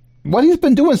 Like, what he's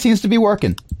been doing seems to be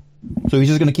working. So he's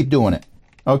just going to keep doing it.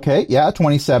 Okay, yeah,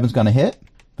 27's going to hit.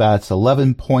 That's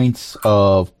 11 points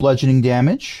of bludgeoning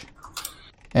damage.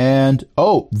 And,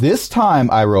 oh, this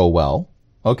time I roll well.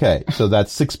 Okay, so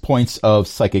that's 6 points of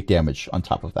psychic damage on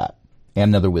top of that. And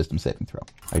another wisdom saving throw.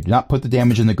 I do not put the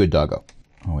damage in the good doggo.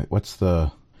 Oh, wait, what's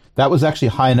the... That was actually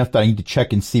high enough that I need to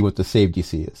check and see what the save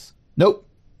DC is. Nope,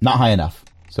 not high enough.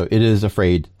 So it is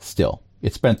afraid still.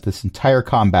 It spent this entire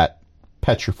combat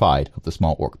petrified of the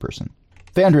small orc person.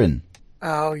 Thandrin.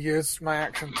 I'll use my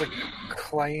action to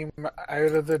climb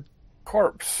out of the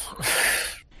corpse.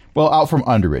 Well, out from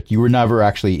under it. You were never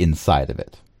actually inside of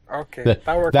it. Okay, that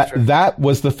works too. That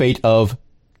was the fate of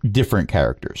different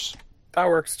characters. That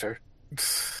works too.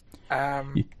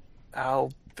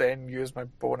 I'll then use my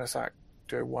bonus act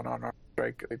to one-on-one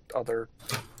strike the other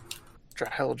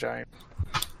hill giant.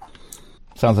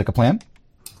 Sounds like a plan.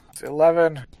 It's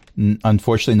 11.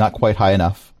 Unfortunately, not quite high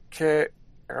enough. Okay,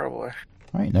 terribly.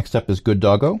 All right, next up is Good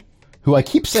Doggo, who I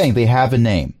keep saying they have a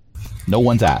name. No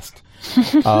one's asked.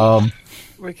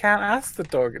 We can't ask the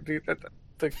dog.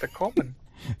 The common.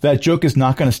 That joke is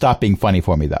not going to stop being funny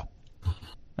for me, though.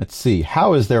 Let's see.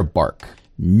 How is their bark?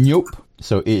 Nope.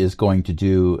 So it is going to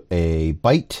do a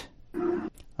bite.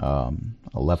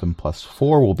 11 plus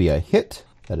 4 will be a hit.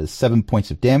 That is 7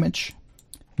 points of damage.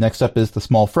 Next up is the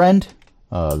small friend.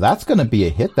 That's going to be a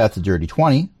hit. That's a dirty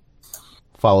 20.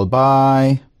 Followed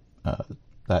by...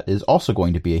 that is also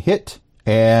going to be a hit.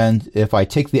 And if I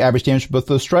take the average damage for both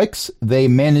those strikes, they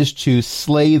manage to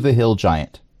slay the hill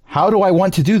giant. How do I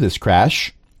want to do this,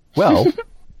 Crash? Well,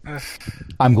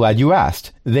 I'm glad you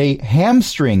asked. They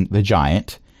hamstring the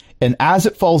giant, and as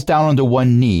it falls down onto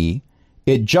one knee,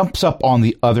 it jumps up on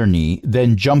the other knee,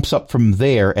 then jumps up from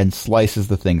there and slices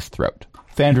the thing's throat.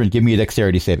 Thandrin, give me a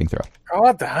dexterity saving throw.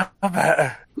 God damn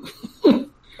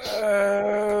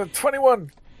it.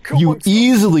 21. Cool, you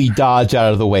easily dodge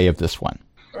out of the way of this one.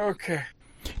 Okay.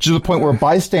 To the point where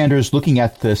bystanders looking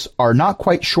at this are not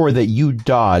quite sure that you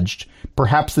dodged.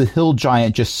 Perhaps the hill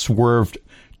giant just swerved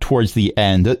towards the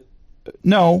end.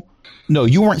 No,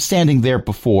 you weren't standing there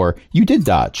before. You did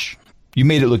dodge. You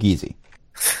made it look easy.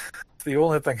 It's the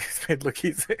only thing that's made it look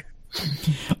easy.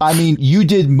 I mean, you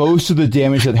did most of the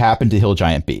damage that happened to Hill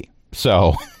Giant B.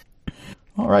 So,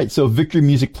 all right. So victory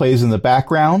music plays in the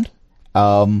background.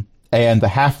 And the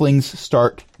halflings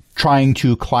start trying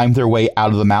to climb their way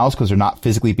out of the mouths because they're not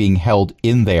physically being held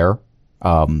in there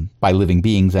by living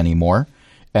beings anymore.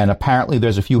 And apparently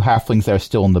there's a few halflings that are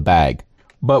still in the bag.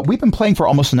 But we've been playing for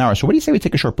almost an hour, so what do you say we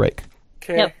take a short break?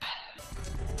 Okay. Yep.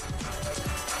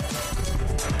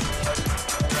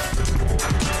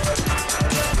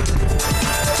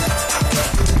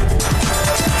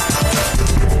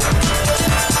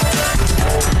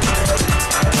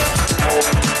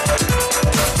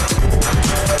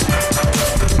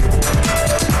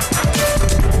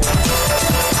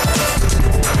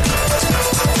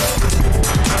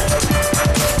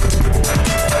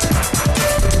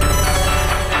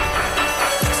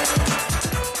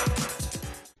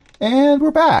 And we're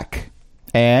back.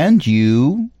 And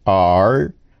you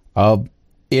are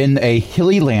in a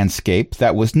hilly landscape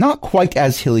that was not quite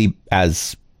as hilly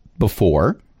as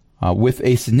before, with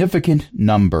a significant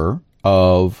number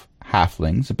of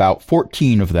halflings, about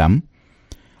 14 of them,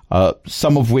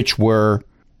 some of which were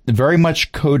very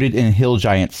much coated in hill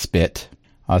giant spit,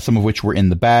 some of which were in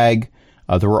the bag.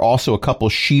 There were also a couple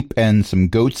sheep and some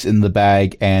goats in the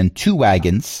bag and 2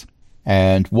 wagons.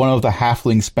 And one of the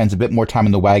halflings spends a bit more time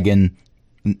in the wagon.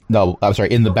 No, I'm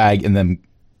sorry, in the bag, and then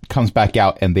comes back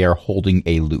out, and they are holding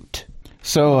a lute.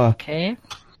 So, okay.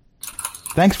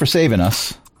 Thanks for saving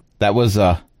us. That was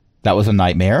a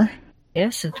nightmare.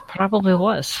 Yes, it probably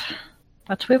was.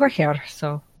 But we were here,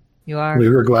 so you are... We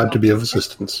were glad to be of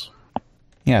assistance.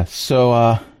 Yeah,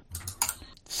 so,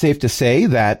 safe to say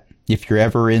that if you're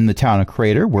ever in the town of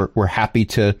Crater, we're happy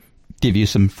to give you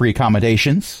some free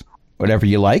accommodations, whatever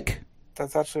you like.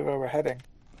 That's actually where we're heading.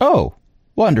 Oh,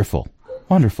 wonderful.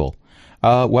 Wonderful.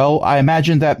 Well, I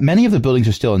imagine that many of the buildings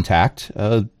are still intact.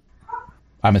 I'm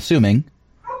assuming.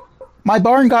 My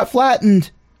barn got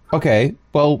flattened. Okay,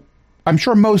 well, I'm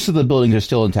sure most of the buildings are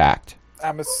still intact.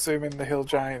 I'm assuming the hill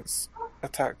giants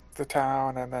attacked the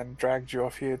town and then dragged you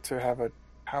off here to have a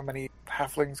how many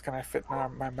halflings can I fit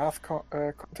in my mouth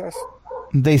contest?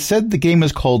 They said the game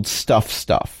is called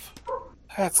Stuff.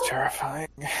 That's terrifying.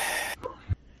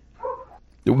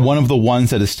 One of the ones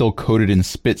that is still coated in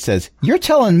spit says, "You're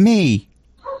telling me."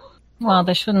 Well,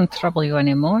 they shouldn't trouble you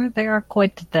anymore. They are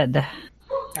quite dead.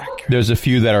 There's a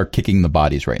few that are kicking the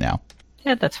bodies right now.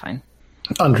 Yeah, that's fine.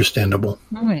 Understandable.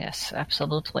 Oh, yes,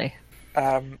 absolutely.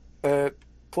 The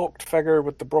cloaked figure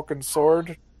with the broken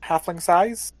sword, halfling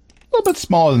size? A little bit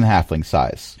smaller than halfling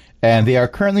size. And they are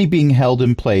currently being held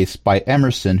in place by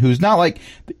Emerson, who's not like...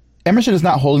 Emerson is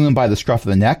not holding them by the scruff of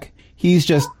the neck. He's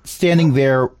just standing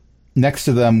there next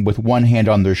to them with one hand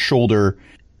on their shoulder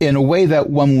in a way that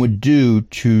one would do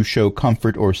to show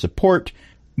comfort or support,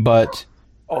 but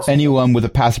also, anyone with a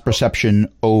passive perception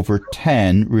over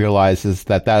 10 realizes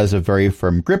that that is a very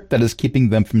firm grip that is keeping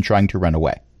them from trying to run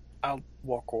away. I'll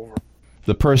walk over.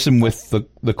 The person with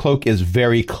the cloak is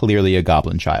very clearly a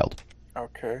goblin child.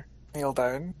 Okay. Kneel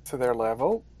down to their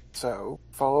level. So,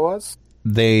 follow us.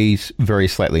 They very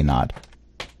slightly nod.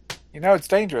 You know it's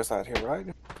dangerous out here, right?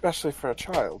 Especially for a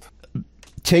child.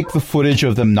 Take the footage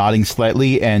of them nodding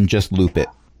slightly and just loop it.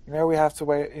 We have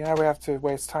to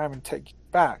waste time and take you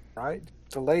back, right?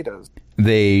 Delayed us.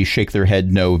 They shake their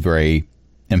head no very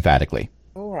emphatically.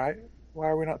 All right. Why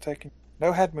are we not taking...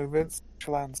 No head movements.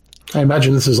 Lands. I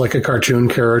imagine this is like a cartoon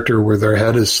character where their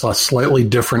head is a slightly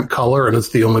different color and it's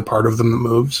the only part of them that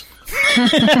moves.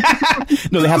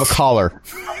 No, they have a collar.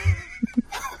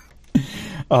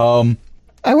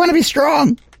 I want to be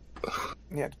strong.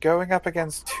 Yeah, going up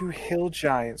against 2 hill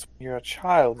giants when you're a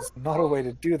child is not a way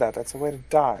to do that. That's a way to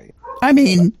die. I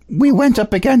mean, we went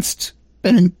up against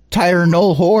an entire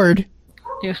Null horde.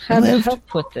 You had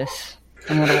help with this.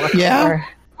 I'm gonna walk over.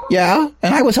 Yeah,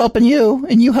 and I was helping you,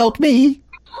 and you helped me.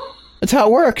 That's how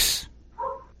it works.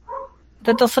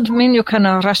 That doesn't mean you can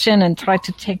rush in and try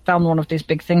to take down one of these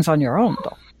big things on your own,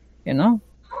 though. You know?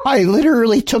 I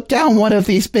literally took down one of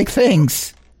these big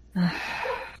things.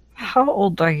 How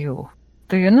old are you?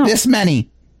 Do you know? This many.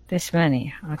 This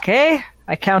many. Okay.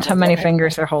 I count how many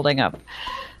fingers they're holding up.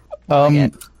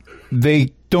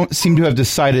 They don't seem to have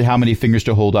decided how many fingers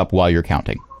to hold up while you're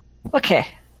counting. Okay.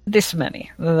 This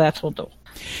many. That will do.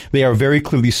 They are very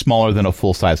clearly smaller than a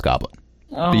full-size goblin.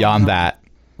 Oh, Beyond that...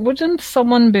 Wouldn't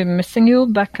someone be missing you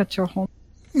back at your home?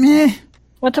 Meh.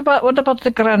 What about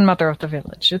the grandmother of the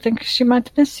village? You think she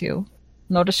might miss you?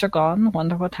 Notice you're gone?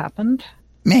 Wonder what happened?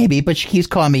 Maybe, but she keeps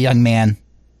calling me young man.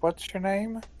 What's your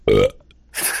name? This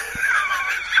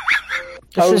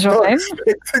is your name?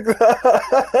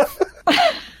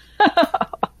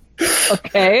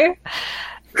 Okay.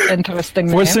 Interesting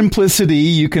name. For simplicity,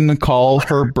 you can call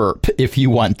her Burp if you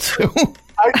want to.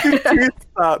 I could do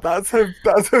that.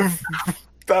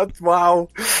 That's wow.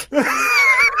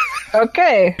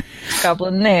 Okay.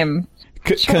 Goblin name.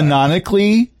 Sure.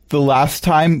 Canonically, the last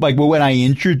time, like when I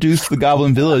introduced the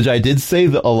Goblin Village, I did say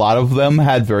that a lot of them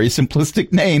had very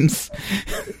simplistic names.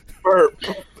 Burp.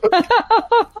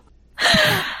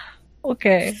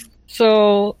 Okay.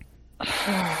 So,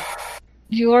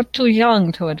 you are too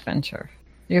young to adventure.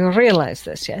 You realize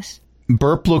this, yes?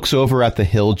 Burp looks over at the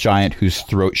hill giant whose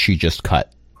throat she just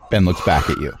cut and looks back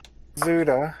at you.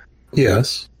 Zuda.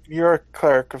 Yes. You're a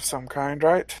cleric of some kind,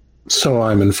 right? So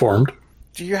I'm informed.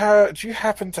 Do you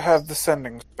happen to have the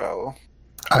sending spell?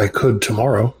 I could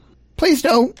tomorrow. Please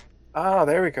don't. Ah,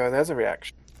 there we go. There's a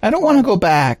reaction. I don't want to go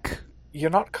back. You're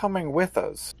not coming with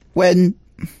us. When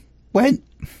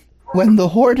when the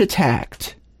Horde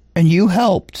attacked and you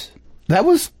helped, that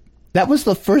was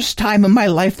the first time in my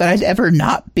life that I'd ever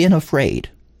not been afraid.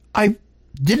 I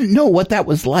didn't know what that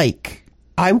was like.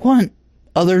 I want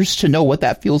others to know what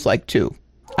that feels like too.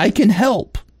 I can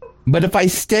help. But if I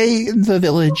stay in the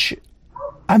village,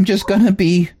 I'm just gonna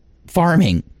be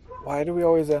farming. Why do we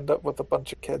always end up with a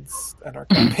bunch of kids in our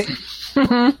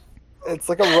campaign? It's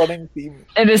like a running theme.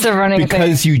 It is a running theme.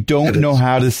 Because you don't know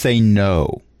how to say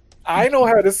no. I know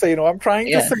how to say no. I'm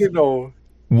trying to say no.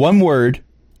 One word,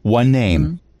 one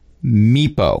name.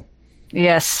 Meepo.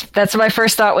 Yes, that's my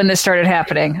first thought when this started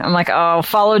happening. I'm like, oh,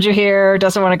 followed you here,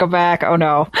 doesn't want to go back. Oh,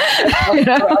 no. You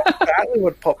know? That's exactly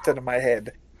what popped into my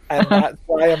head. And that's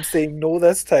why I'm saying no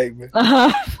this time.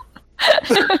 As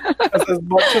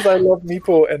much as I love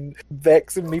Meepo, and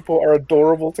Vex and Meepo are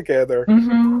adorable together.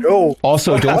 No.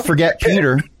 Also, don't forget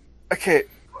Peter. Okay.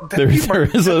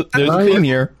 There's a theme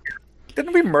here.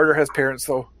 Didn't we murder his parents,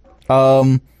 though?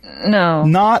 No.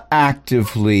 Not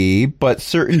actively, but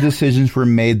certain decisions were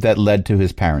made that led to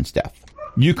his parents' death.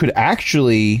 You could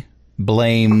actually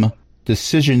blame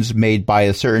decisions made by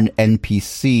a certain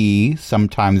NPC,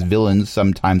 sometimes villain,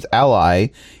 sometimes ally,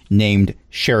 named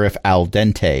Sheriff Al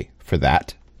Dente for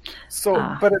that. So,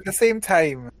 but at the same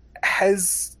time,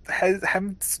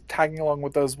 him tagging along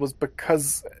with us was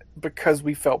because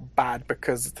we felt bad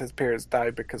because his parents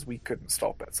died because we couldn't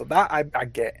stop it. So that I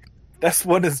get. This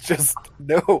one is just,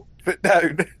 no, put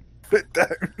down.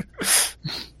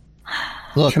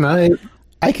 Look,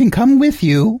 I can come with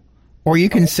you, or you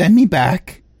can send me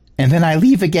back, and then I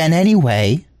leave again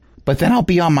anyway, but then I'll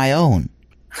be on my own.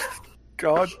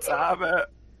 God damn it.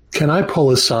 Can I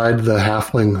pull aside the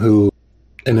halfling who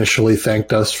initially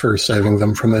thanked us for saving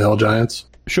them from the hill giants?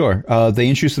 Sure. They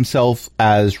introduced themselves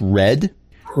as Red.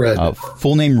 Red.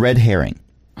 Full name Red Herring.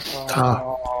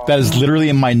 That is literally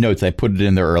in my notes. I put it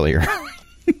in there earlier.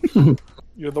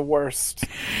 You're the worst.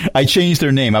 I changed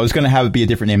their name. I was going to have it be a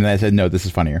different name, and I said, no, this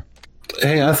is funnier.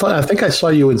 Hey, I think I saw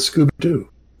you in Scooby-Doo.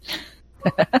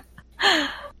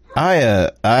 I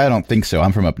don't think so.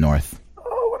 I'm from up north.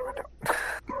 Oh, what are we doing?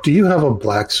 Do you have a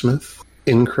blacksmith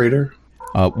in Crater?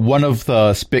 One of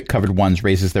the spit-covered ones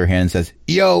raises their hand and says,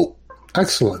 Yo!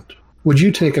 Excellent. Would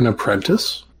you take an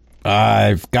apprentice?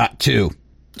 I've got to.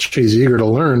 She's eager to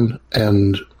learn,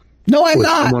 and no, I'm with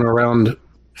not. Someone around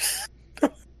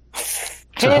to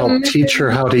help teach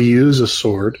her how to use a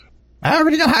sword. I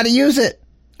already know how to use it.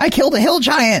 I killed a hill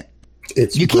giant.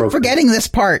 You keep forgetting this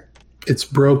part. It's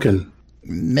broken.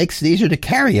 Makes it easier to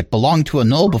carry. It belonged to a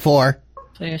gnoll before.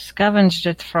 So you scavenged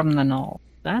it from the gnoll.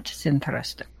 That is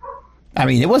interesting. I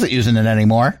mean, it wasn't using it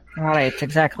anymore. Right,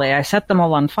 exactly. I set them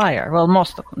all on fire. Well,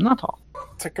 most of them, not all.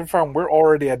 To confirm, we're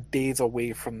already a days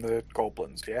away from the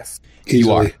goblins, yes? Easily.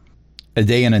 You are. A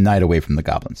day and a night away from the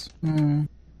goblins. Mm.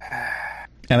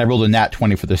 And I rolled a nat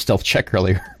 20 for their stealth check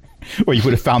earlier, or you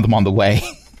would have found them on the way.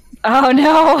 Oh,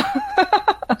 no.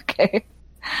 Okay.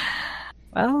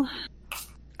 Well,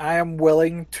 I am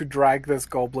willing to drag this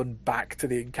goblin back to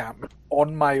the encampment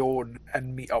on my own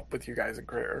and meet up with you guys in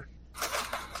Crater.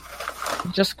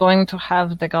 I'm just going to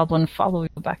have the goblin follow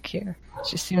you back here.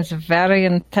 She seems very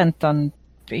intent on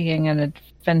being an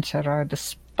adventurer,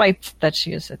 despite that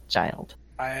she is a child.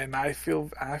 And I feel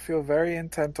very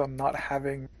intent on not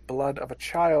having blood of a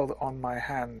child on my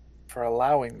hand for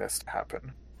allowing this to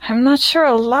happen. I'm not sure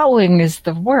allowing is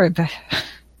the word.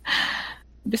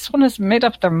 This one has made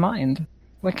up their mind.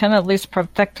 We can at least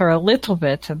protect her a little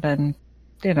bit, and then,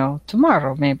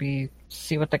 tomorrow maybe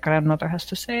see what the grandmother has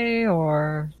to say,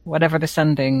 or whatever the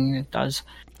sending does.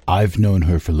 I've known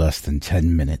her for less than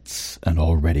 10 minutes, and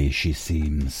already she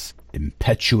seems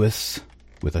impetuous,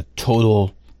 with a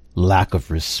total lack of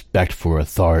respect for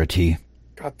authority.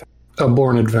 God, A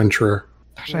born adventurer.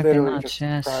 Pretty much,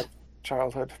 yes. Bad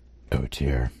childhood. Oh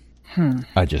dear.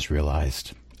 I just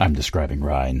realized I'm describing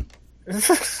Ryan.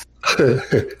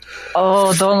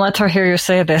 Oh, don't let her hear you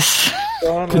say this.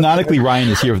 Canonically, Ryan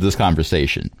is here for this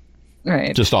conversation.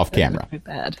 Right. Just off camera. That would be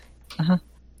bad.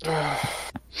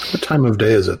 What time of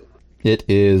day is it? It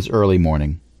is early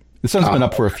morning. The sun's been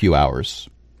up for a few hours.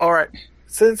 All right.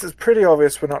 Since it's pretty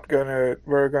obvious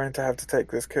we're going to have to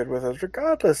take this kid with us,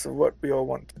 regardless of what we all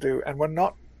want to do, and we're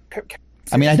not.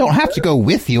 I mean, I don't have to go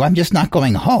with you. I'm just not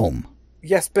going home.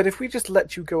 Yes, but if we just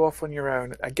let you go off on your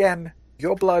own, again,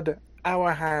 your blood,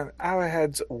 our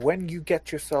heads, when you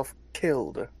get yourself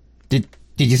killed. Did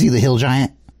you see the hill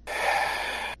giant?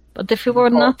 But if we were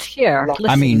not here...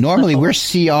 I mean, normally we're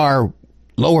CR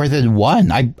lower than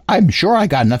 1. I'm sure I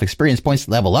got enough experience points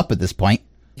to level up at this point.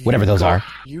 Whatever those are.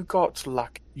 You got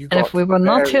lucky. And if we were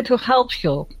not here to help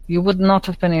you, you would not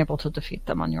have been able to defeat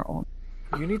them on your own.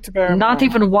 You need to bear in Not mind-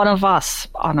 even one of us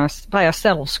by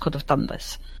ourselves could have done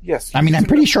this. Yes. I mean, I'm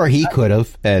pretty sure he could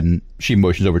have. And she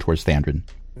motions over towards Thandrin.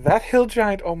 That hill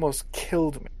giant almost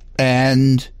killed me.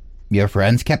 And your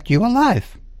friends kept you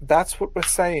alive. That's what we're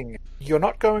saying. You're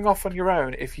not going off on your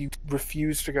own if you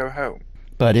refuse to go home.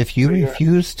 But if you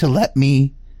refuse to let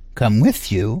me come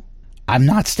with you, I'm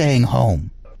not staying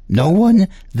home. No one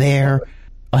there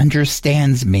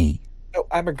understands me. No,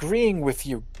 I'm agreeing with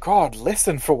you. God,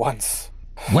 listen for once.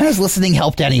 When has listening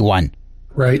helped anyone?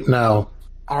 Right now.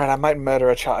 Alright, I might murder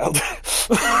a child.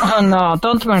 Oh no,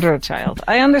 don't murder a child.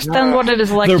 I understand what it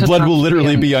is like Their to blood talk will to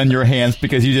literally you. be on your hands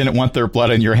because you didn't want their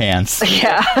blood on your hands.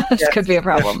 Yeah, this could be a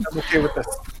problem. I'm okay with this.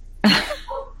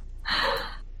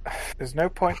 There's no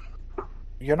point.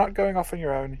 You're not going off on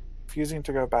your own, refusing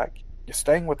to go back. You're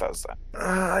staying with us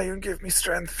then. You give me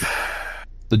strength.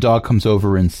 The dog comes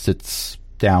over and sits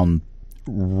down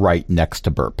right next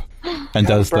to Burp and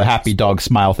does the happy dog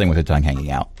smile thing with her tongue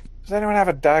hanging out. Does anyone have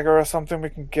a dagger or something we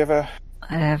can give her?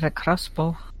 I have a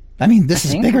crossbow. I mean, this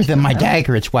is think bigger it's than my fine.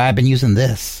 dagger. It's why I've been using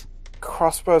this.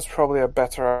 Crossbow's probably a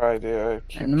better idea.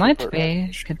 It might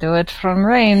be. Could do it from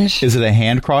range. Is it a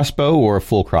hand crossbow or a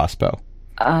full crossbow?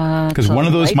 Because one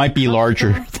of those might be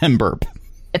larger than Burp.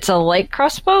 It's a light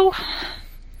crossbow?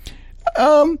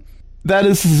 That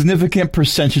is a significant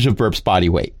percentage of Burp's body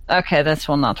weight. Okay, this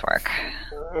will not work.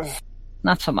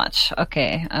 Not so much.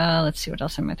 Okay, let's see what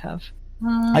else I might have.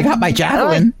 I got my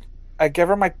javelin. I give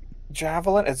her my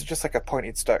javelin. It's just like a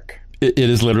pointed stick. It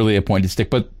is literally a pointy stick.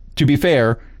 But to be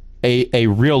fair, a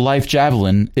real-life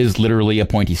javelin is literally a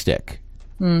pointy stick.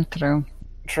 True.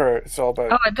 True, it's all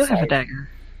about... Oh, I do have a size. dagger.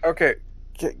 Okay,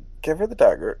 give her the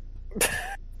dagger.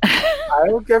 I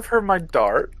will give her my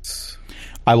darts.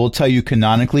 I will tell you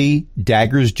canonically,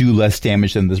 daggers do less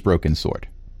damage than this broken sword.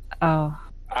 Oh.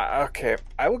 Okay,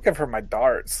 I will give her my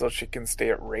darts so she can stay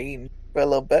at range for a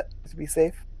little bit to be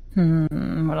safe.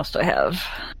 What else do I have?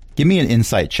 Give me an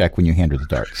insight check when you hand her the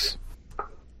darts.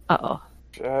 Uh-oh.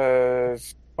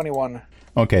 21.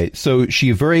 Okay, so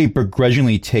she very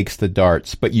begrudgingly takes the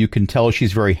darts, but you can tell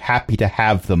she's very happy to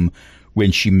have them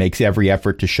when she makes every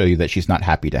effort to show you that she's not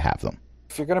happy to have them.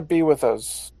 If you're gonna be with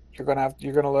us, you're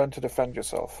gonna learn to defend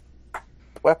yourself.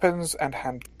 Weapons and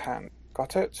hand to hand.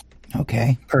 Got it?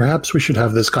 Okay. Perhaps we should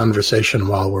have this conversation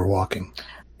while we're walking.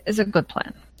 Is a good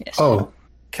plan. Yes. Oh,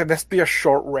 Can this be a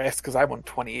short rest? Because I'm on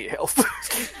 28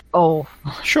 health. Oh.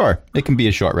 Sure, it can be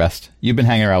a short rest. You've been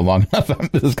hanging around long enough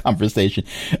after this conversation.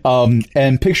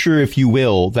 And picture, if you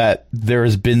will, that there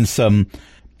has been some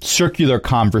circular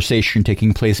conversation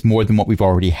taking place more than what we've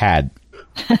already had.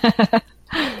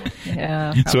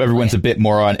 Yeah. So everyone's a bit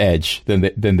more on edge than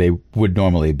they would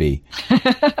normally be.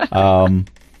 So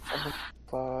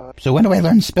when do I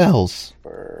learn spells?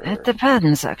 It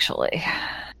depends, actually.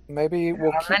 Maybe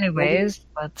we'll In many ways,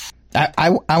 but I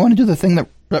want to do the thing that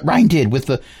Ryan did with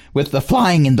the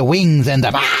flying and the wings and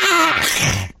the...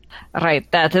 right.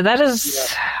 That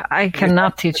is. I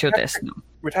cannot teach you this. No.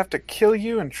 We'd have to kill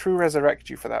you and true resurrect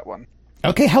you for that one.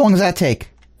 Okay, how long does that take?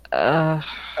 a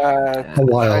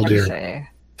while, dear. Say.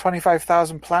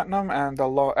 25,000 platinum and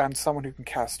and someone who can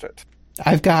cast it.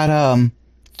 I've got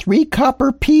 3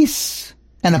 copper piece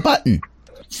and a button.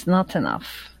 It's not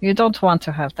enough. You don't want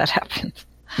to have that happen.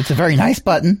 It's a very nice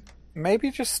button.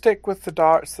 Maybe just stick with the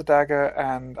darts, the dagger,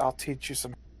 and I'll teach you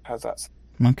some. How's that?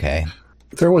 Okay.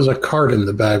 There was a card in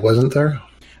the bag, wasn't there?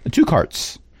 2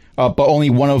 carts. But only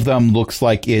one of them looks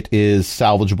like it is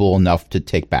salvageable enough to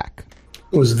take back.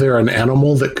 Was there an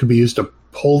animal that could be used to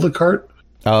pull the cart?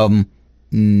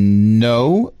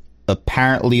 No.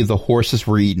 Apparently the horses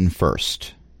were eaten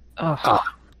first. Oh.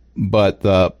 But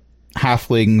the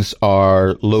halflings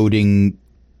are loading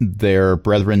their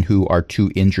brethren who are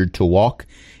too injured to walk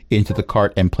into the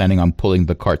cart and planning on pulling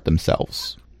the cart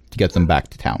themselves to get them back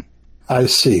to town. I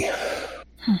see.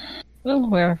 Well,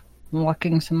 we're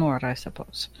walking some more, I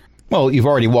suppose. Well, you've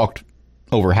already walked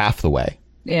over half the way.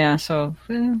 Yeah, so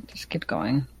just keep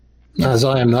going. As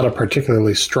I am not a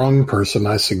particularly strong person,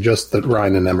 I suggest that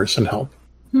Ryan and Emerson help.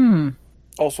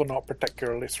 Also not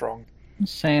particularly strong.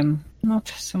 Same. Not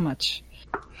so much.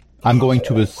 I'm going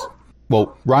to...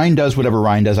 Well, Ryan does whatever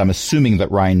Ryan does. I'm assuming that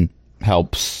Ryan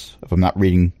helps, if I'm not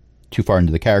reading too far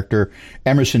into the character.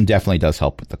 Emerson definitely does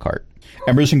help with the cart.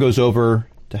 Emerson goes over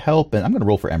to help, and I'm going to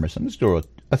roll for Emerson. Let's do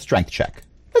a strength check.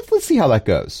 Let's see how that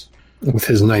goes. With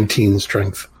his 19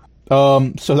 strength.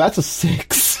 So that's a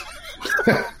 6.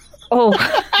 Oh.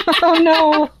 Oh,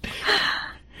 no.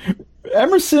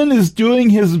 Emerson is doing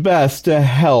his best to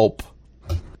help,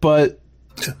 but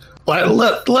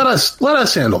Let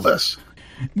us handle this.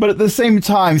 at the same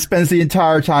time spends the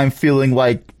entire time feeling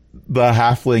like the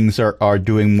halflings are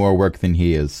doing more work than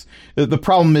he is. The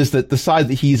problem is that the side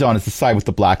that he's on is the side with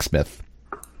the blacksmith.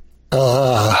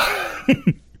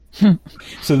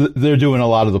 So they're doing a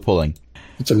lot of the pulling.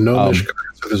 It's a gnomish guy,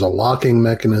 so there's a locking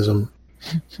mechanism.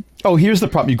 Oh, here's the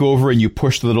problem. You go over and you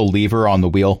push the little lever on the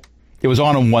wheel. It was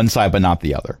on one side, but not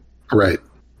the other. Right.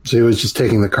 So he was just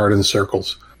taking the cart in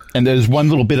circles. And there's one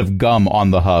little bit of gum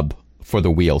on the hub for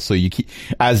the wheel. So you keep,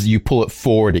 as you pull it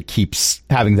forward, it keeps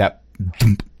having that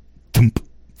thump, thump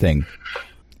thing.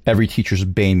 Every teacher's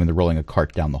bane when they're rolling a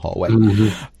cart down the hallway.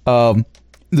 Mm-hmm.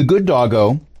 The good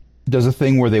doggo does a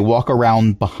thing where they walk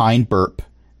around behind Burp,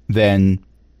 then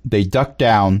they duck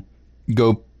down,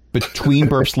 go between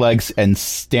Burp's legs and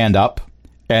stand up,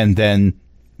 and then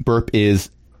Burp is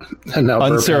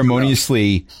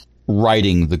unceremoniously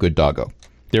riding the good doggo.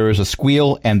 There is a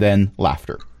squeal and then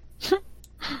laughter.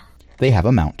 They have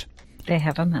a mount. They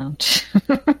have a mount.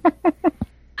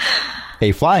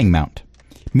 A flying mount.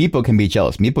 Meepo can be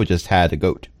jealous. Meepo just had a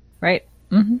goat. Right.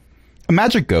 Mm-hmm. A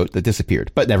magic goat that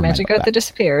disappeared, but never mind. Magic goat that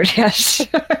disappeared, yes.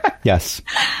 Yes.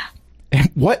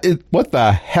 What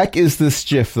the heck is this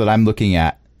GIF that I'm looking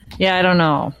at? Yeah, I don't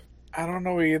know. I don't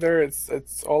know either. It's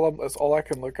all I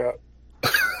can look at.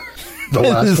 The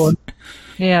last one?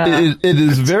 Yeah. It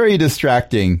is very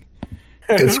distracting.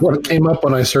 It's what came up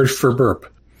when I searched for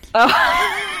Burp. Oh.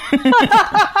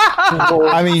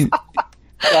 I mean,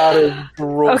 that is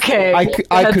gross. Okay.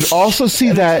 I could also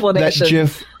see that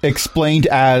GIF explained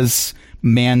as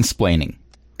mansplaining.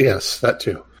 Yes, that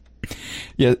too.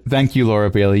 Yeah, thank you, Laura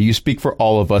Bailey. You speak for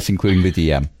all of us, including the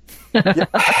DM.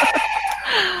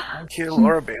 Thank you,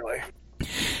 Laura Bailey.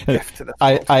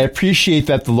 I appreciate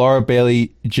that the Laura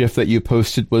Bailey GIF that you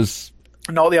posted was...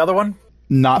 No, the other one?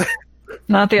 Not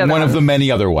the other one. One of the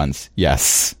many other ones,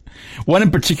 yes. One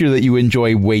in particular that you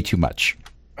enjoy way too much.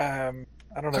 I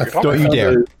don't know what you're talking Don't you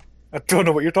dare. I don't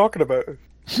know what you're talking about.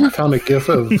 I found a GIF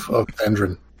of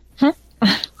Endrin.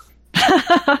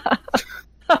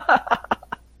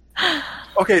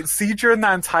 Okay, see, during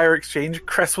that entire exchange,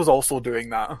 Chris was also doing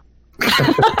that.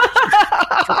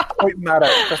 Pointing that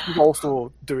out. Chris was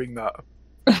also doing that.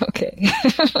 Okay.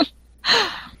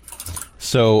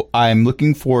 So I'm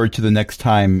looking forward to the next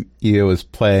time EO is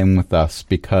playing with us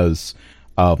because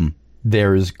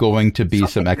there is going to be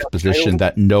some exposition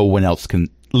that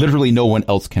literally no one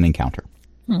else can encounter.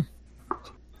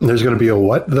 There's going to be a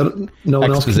what? That no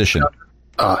one exposition. Else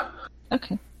can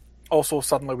Okay. Also,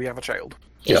 suddenly we have a child.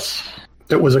 Yes.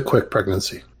 It was a quick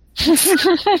pregnancy.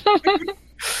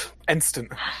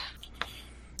 Instant.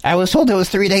 I was told it was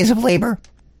 3 days of labor.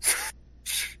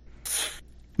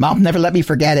 Mom never let me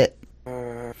forget it.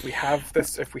 If we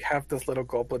have this little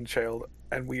goblin child,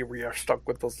 and we are stuck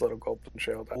with this little goblin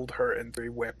child, hold her into a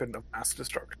weapon of mass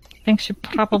destruction. I think she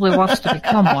probably wants to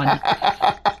become one.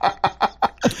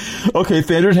 Okay,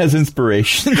 Thandrin has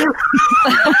inspiration.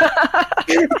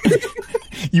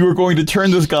 You are going to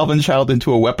turn this goblin child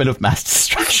into a weapon of mass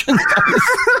destruction.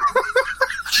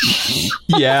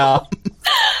 Yeah.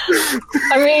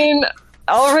 I mean,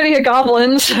 already a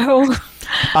goblin, so...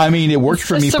 I mean, it worked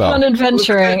for Meepo. Fun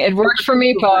adventuring. It worked for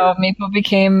Meepo. Meepo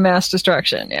became mass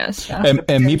destruction, yes. And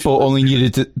Meepo only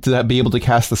needed to be able to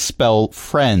cast the spell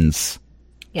Friends.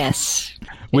 Yes.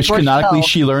 Which canonically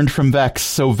she learned from Vex,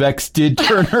 so Vex did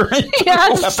turn her into a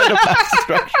weapon of mass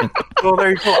destruction. Well,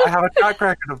 there you go. I have a track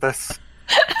record of this.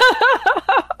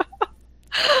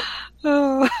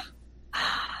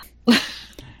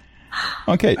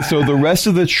 Okay, so the rest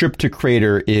of the trip to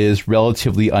Crater is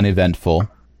relatively uneventful.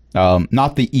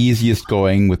 Not the easiest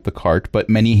going with the cart, but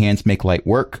many hands make light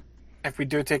work. If we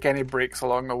do take any breaks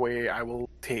along the way, I will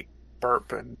take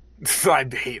Burp and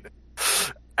I'd hate it.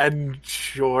 And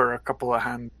sure, a couple of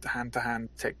hand-to-hand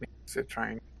techniques to try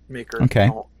and make her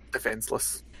not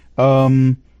defenseless.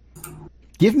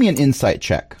 Give me an insight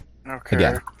check. Okay.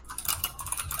 Again.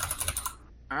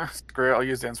 Great, I'll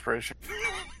use the inspiration.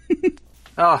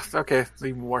 Oh, okay,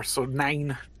 even worse. So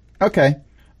 9. Okay.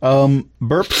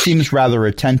 Burp seems rather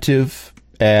attentive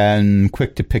and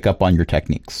quick to pick up on your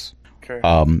techniques. Okay.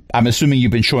 I'm assuming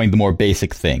you've been showing the more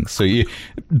basic things. So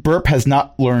Burp has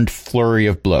not learned Flurry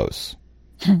of Blows.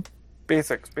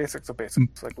 Basics of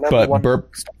basics. Like level one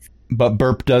stuff. But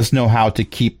Burp does know how to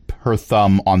keep her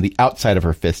thumb on the outside of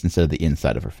her fist instead of the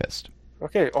inside of her fist.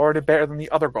 Okay, already better than the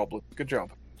other goblin. Good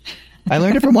job. I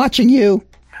learned it from watching you.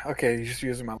 Okay, you're just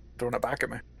using my throwing it back at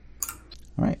me.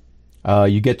 All right.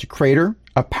 You get to Crater.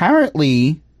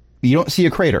 Apparently, you don't see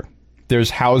a crater. There's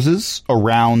houses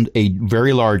around a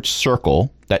very large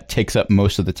circle that takes up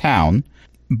most of the town,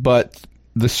 but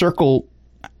the circle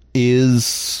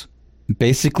is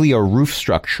basically a roof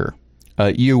structure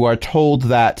You are told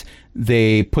that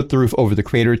they put the roof over the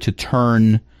crater to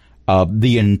turn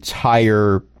the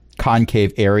entire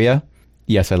concave area.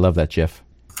 Yes, I love that GIF.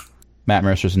 Matt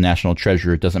Mercer's a national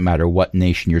treasure. It doesn't matter what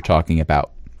nation you're talking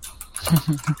about.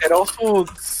 It also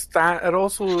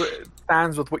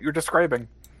stands with what you're describing.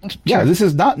 Yeah, this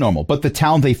is not normal. But the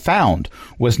town they found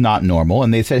was not normal.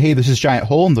 And they said, hey, there's this giant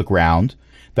hole in the ground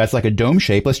that's like a dome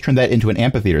shape. Let's turn that into an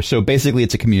amphitheater. So basically,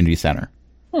 it's a community center.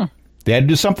 They had to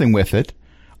do something with it.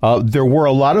 There were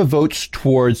a lot of votes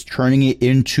towards turning it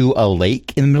into a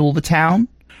lake in the middle of the town.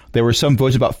 There were some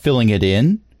votes about filling it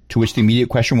in, to which the immediate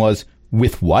question was,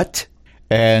 with what?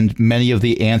 And many of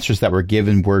the answers that were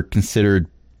given were considered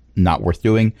not worth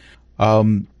doing.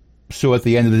 So at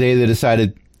the end of the day, they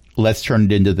decided, let's turn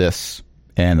it into this.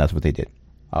 And that's what they did.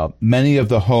 Many of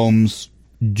the homes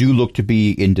do look to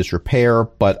be in disrepair,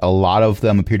 but a lot of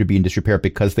them appear to be in disrepair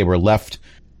because they were left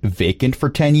vacant for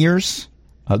 10 years.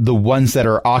 The ones that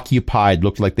are occupied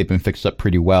look like they've been fixed up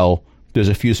pretty well. There's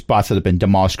a few spots that have been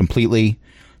demolished completely.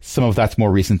 Some of that's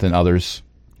more recent than others.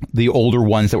 The older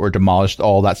ones that were demolished,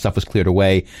 all that stuff was cleared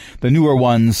away. The newer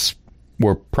ones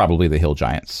were probably the Hill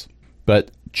Giants.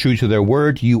 But true to their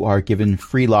word, you are given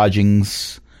free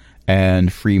lodgings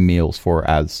and free meals for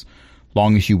as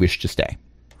long as you wish to stay.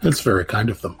 It's very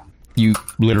kind of them. You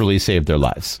literally saved their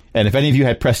lives. And if any of you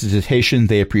had prestidigitation,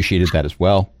 they appreciated that as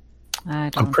well.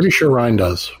 I'm pretty sure Ryan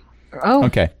does. Oh,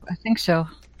 okay. I think so.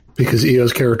 Because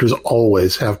EO's characters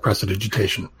always have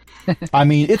prestidigitation. I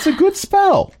mean, it's a good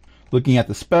spell. Looking at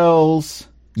the spells,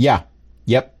 yeah,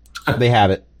 yep, they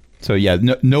have it. So yeah,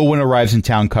 no one arrives in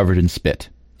town covered in spit.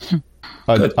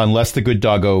 Unless the good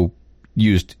doggo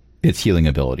used its healing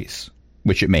abilities,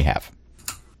 which it may have.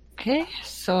 Okay,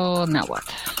 so now what?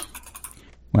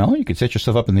 Well, you could set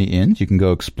yourself up in the inns. You can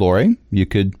go exploring. You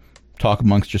could talk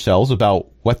amongst yourselves about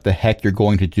what the heck you're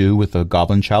going to do with a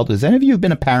goblin child. Has any of you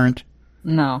been a parent?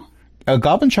 No. A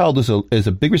goblin child is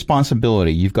a big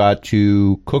responsibility. You've got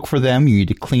to cook for them. You need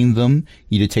to clean them.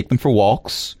 You need to take them for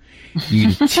walks. You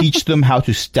need to teach them how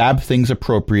to stab things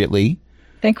appropriately.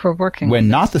 I think we're working. When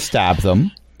not to stab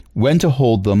them, when to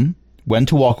hold them, when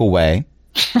to walk away,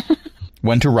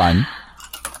 when to run.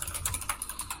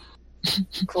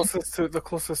 The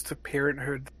closest to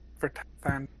parenthood for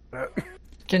Tan.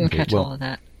 Didn't catch all of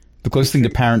that. The closest thing to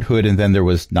parenthood, and then there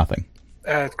was nothing.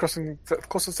 The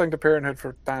closest thing to parenthood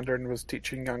for Thandern was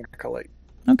teaching young acolyte.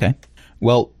 Okay.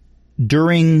 Well,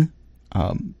 during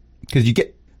because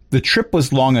the trip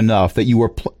was long enough that you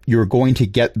were going to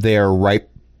get there right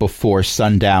before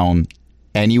sundown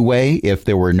anyway. If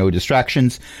there were no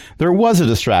distractions, there was a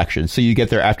distraction, so you get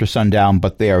there after sundown.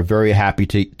 But they are very happy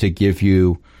to give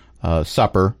you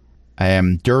supper.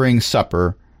 And during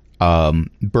supper,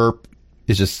 Burp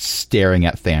is just staring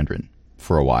at Thandern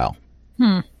for a while.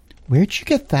 Where'd you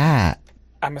get that?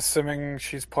 I'm assuming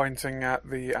she's pointing at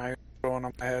the iron throne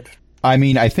on my head. I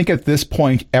mean, I think at this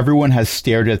point, everyone has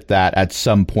stared at that at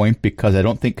some point, because I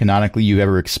don't think canonically you've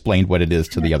ever explained what it is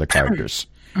to the other characters.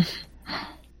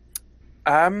 Where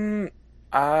did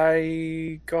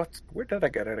I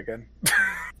get it again?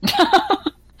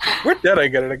 Where did I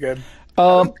get it again?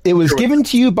 It was given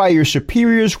to you by your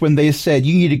superiors when they said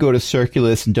you need to go to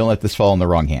Circulus and don't let this fall in the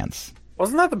wrong hands.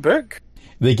 Wasn't that the book?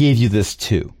 They gave you this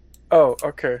too. Oh,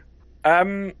 okay.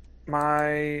 It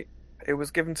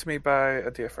was given to me by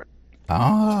a dear friend.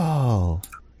 Oh.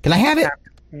 Can I have it?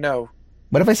 No.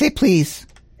 What if I say please?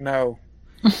 No.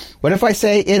 What if I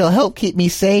say it'll help keep me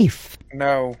safe?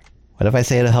 No. What if I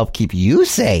say it'll help keep you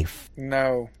safe?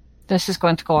 No. This is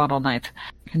going to go on all night.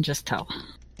 I can just tell.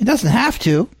 It doesn't have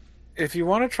to. If you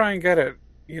want to try and get it,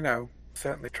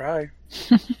 certainly try.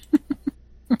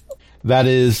 That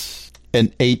is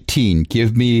an 18.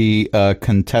 Give me a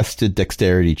contested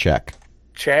dexterity check.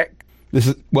 Check.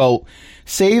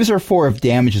 Saves are for if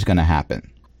damage is going to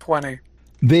happen. 20.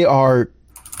 They are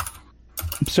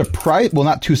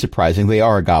not too surprising. They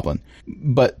are a goblin.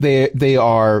 But they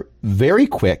are very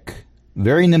quick,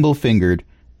 very nimble-fingered,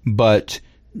 but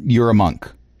you're a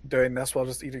monk. Doing this while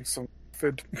just eating some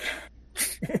food.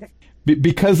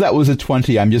 Because that was a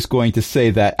 20, I'm just going to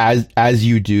say that as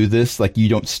you do this, you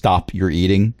don't stop your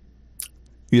eating.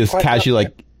 You just casually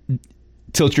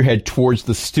tilt your head towards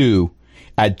the stew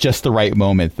at just the right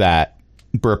moment that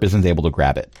Burp isn't able to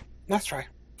grab it. That's right.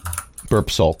 Burp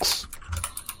sulks.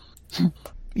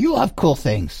 You love cool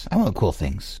things. I want cool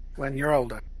things. When you're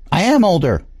older. I am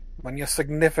older. When you're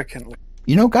significantly.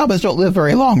 Goblins don't live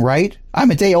very long, right?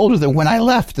 I'm a day older than when I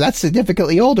left. That's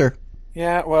significantly older.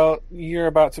 Yeah, well, you're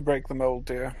about to break the mold,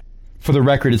 dear. For the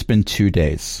record, it's been 2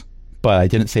 days. But I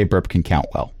didn't say Burp can count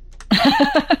well.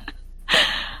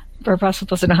 Burp also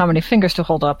doesn't know how many fingers to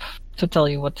hold up to tell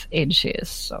you what age she is,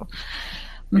 so...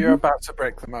 You're about to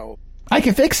break the mold. I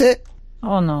can fix it.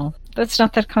 Oh no, that's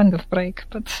not that kind of break,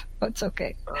 but it's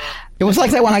okay. It was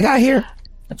like that when I got here.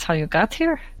 That's how you got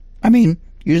here? I mean,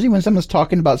 usually when someone's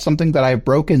talking about something that I've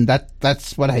broken,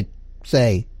 that's what I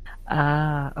say.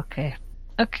 Ah, okay.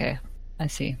 Okay, I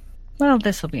see. Well,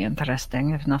 this will be interesting,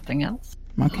 if nothing else.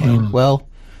 Okay, well,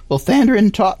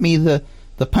 Thandrin taught me the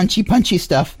punchy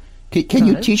stuff. Can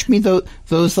you teach me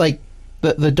those like,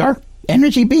 the dark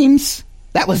energy beams?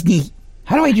 That was neat.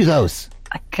 How do I do those?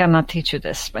 I cannot teach you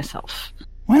this myself.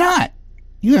 Why not?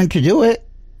 You learned to do it.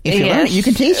 If you learn it, you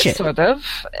can teach it. Sort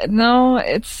of. No,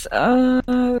 it's,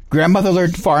 Grandmother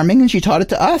learned farming and she taught it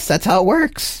to us. That's how it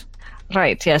works.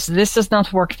 Right, yes. This does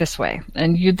not work this way.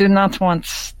 And you do not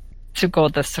want to go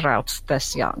this route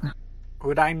this young.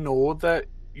 Would I know that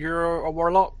you're a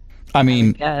warlock? I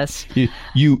mean, yes.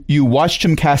 You watched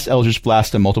him cast Eldritch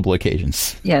Blast on multiple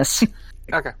occasions. Yes.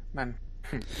 Okay, then.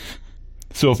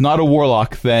 So if not a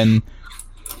warlock, then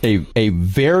a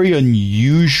very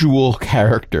unusual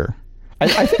character.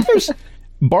 I think there's...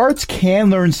 Bards can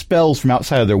learn spells from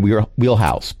outside of their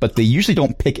wheelhouse, but they usually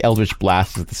don't pick Eldritch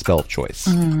Blast as the spell of choice.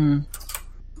 Mm-hmm.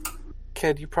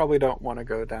 Kid, you probably don't want to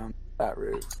go down that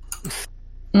route.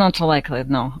 Not likely,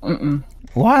 no. Mm-mm.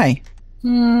 Why?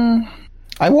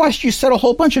 I watched you set a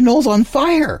whole bunch of gnolls on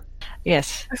fire.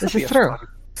 Yes, this is true.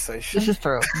 This is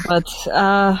true. But,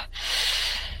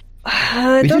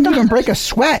 we didn't even break a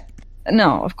sweat.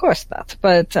 No, of course not.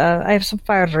 But I have some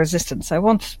fire resistance. I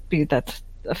won't be that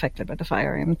affected by the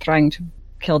fire I'm trying to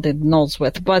kill the gnolls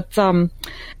with. But some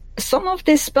of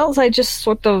these spells I just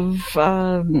sort of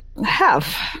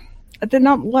have. I did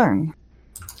not learn.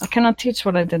 I cannot teach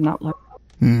what I did not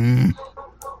learn.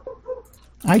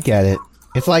 I get it.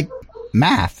 It's like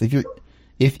math.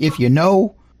 If you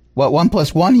know what 1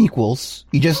 + 1 equals,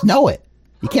 you just know it.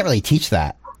 You can't really teach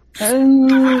that.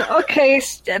 Okay,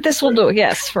 this will do.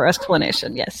 Yes, for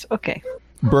explanation. Yes, okay.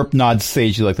 Burp nods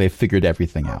sagely like they figured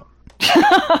everything out.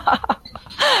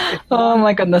 Oh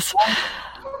my goodness.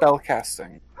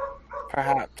 Spellcasting.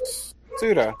 Perhaps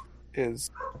Sura is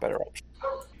a better option.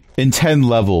 In 10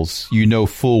 levels, you know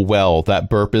full well that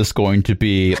Burp is going to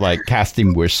be like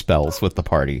casting wish spells with the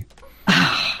party.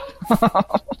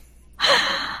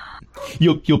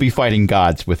 You'll be fighting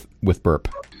gods with Burp.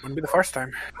 Wouldn't be the first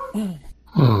time.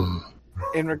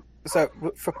 So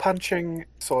for punching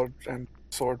sword and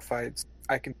sword fights,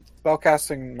 I can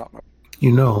spellcasting not much.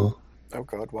 You know, oh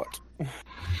god, what?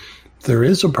 There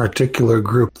is a particular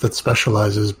group that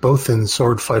specializes both in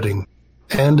sword fighting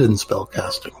and in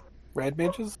spellcasting. Red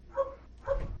mages?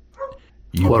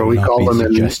 What do we call them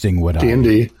in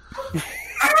D&D?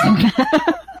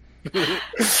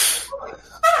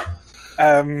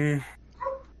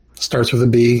 Starts with a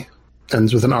B,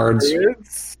 ends with an ARDS.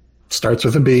 Bards? Starts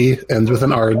with a B, ends with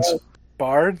an ARDS.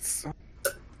 Bards?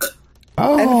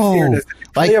 Oh,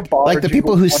 like the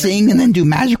people who sing and then do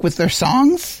magic with their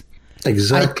songs?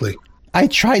 Exactly. I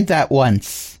tried that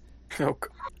once. Oh,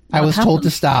 I was told to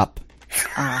stop.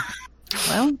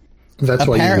 Well, that's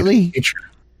why you need a teacher.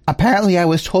 Apparently, I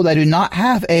was told I do not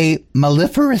have a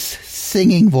mellifluous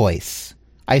singing voice.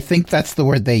 I think that's the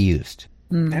word they used.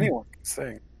 Anyone can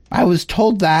sing. I was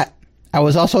told that. I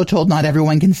was also told not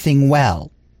everyone can sing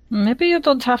well. Maybe you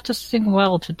don't have to sing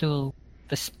well to do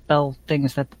the spell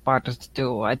things that the bards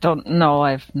do. I don't know.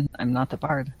 I'm not a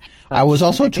bard. I was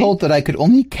also told that I could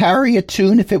only carry a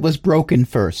tune if it was broken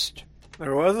first.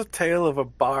 There was a tale of a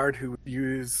bard who would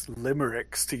use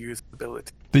limericks to use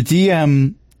ability. The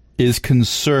DM is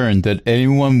concerned that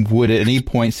anyone would at any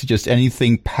point suggest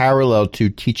anything parallel to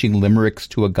teaching limericks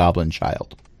to a goblin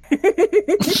child.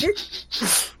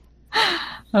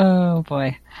 Oh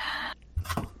boy.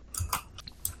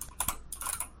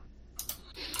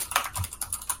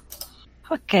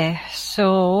 Okay,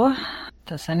 so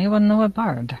does anyone know a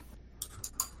bard?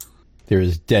 There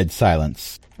is dead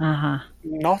silence. Uh-huh.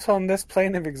 Not on this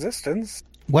plane of existence.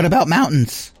 What about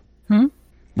mountains?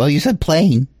 Well, you said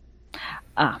plane.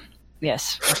 Ah,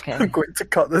 yes, okay. I'm going to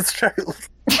cut this child.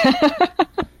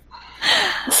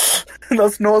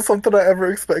 That's not something I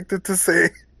ever expected to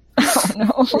say.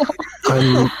 Oh,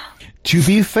 no. To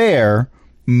be fair,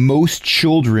 most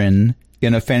children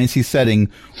in a fantasy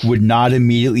setting would not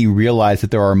immediately realize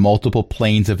that there are multiple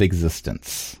planes of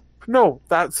existence. No,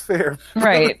 that's fair.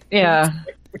 Right, yeah.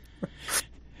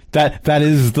 That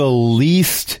is the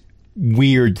least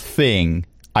weird thing,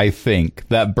 I think,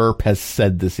 that Burp has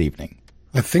said this evening.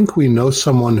 I think we know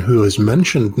someone who has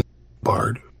mentioned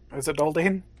Bard. Is it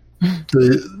Daldane?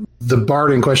 The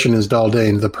Bard in question is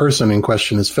Daldane. The person in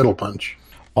question is Fiddlepunch.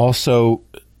 Also,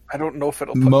 I don't know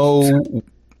Fiddlepunch.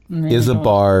 is a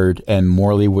bard, and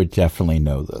Morley would definitely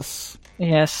know this.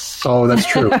 Yes. Oh, that's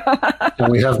true.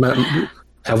 And we have met.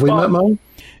 Have we met Mo?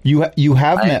 You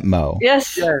have met Mo.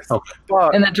 Yes. Okay.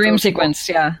 In the dream sequence,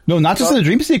 yeah. No, not just in the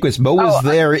dream sequence. Mo was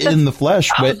there in the flesh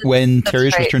when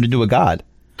Terius was turned into a god.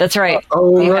 That's right.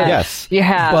 Right. Yes. You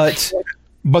have.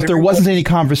 But there wasn't any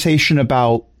conversation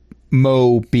about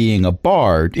Mo being a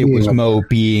bard. It was Mo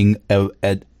being a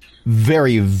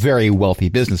very, very wealthy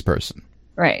business person.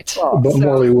 Right. But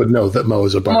Morley would know that Mo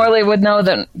is a bard. Morley would know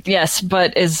that, yes,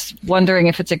 but is wondering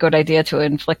if it's a good idea to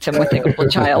inflict him with a goblin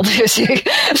child, you see.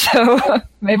 So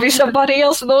maybe somebody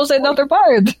else knows another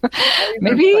bard.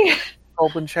 Maybe.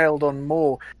 Goblin child on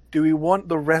Mo. Do we want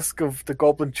the risk of the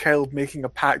goblin child making a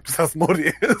pact with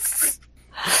Asmodeus?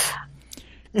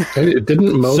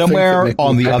 Didn't Mo somewhere think that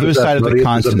on the other side of the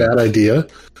continent? Was a bad idea.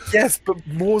 Yes, but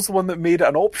Mo's the one that made it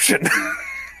an option.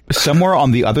 Somewhere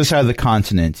on the other side of the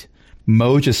continent,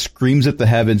 Mo just screams at the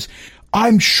heavens,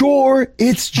 "I'm sure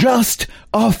it's just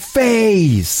a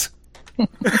phase.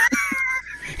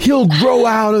 He'll grow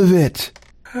out of it."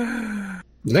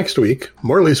 Next week,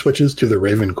 Morley switches to the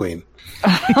Raven Queen.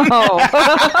 Oh.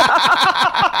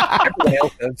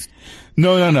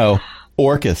 No.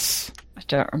 Orcus. I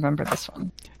don't remember this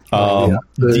one.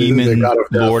 Demon, the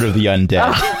Lord of the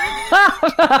Undead.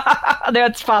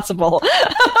 That's possible.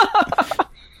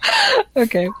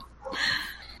 Okay.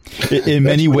 In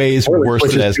many ways, worse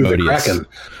than Asmodeus.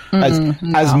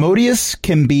 Asmodeus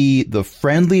can be the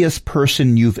friendliest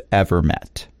person you've ever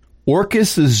met.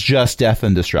 Orcus is just death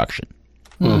and destruction.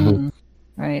 Mm-hmm.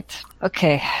 Right.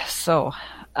 Okay, so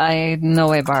I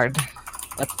know a bard,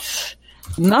 but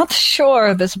not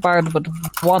sure this bard would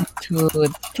want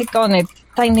to take on a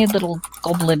tiny little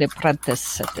goblin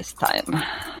apprentice at this time.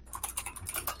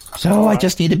 So I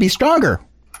just need to be stronger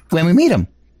when we meet him.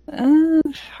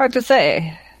 Hard to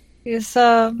say. He's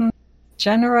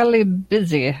generally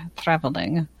busy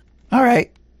traveling. All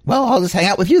right. Well, I'll just hang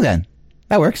out with you then.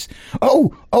 That works.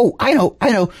 Oh, I know.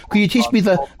 Could you teach me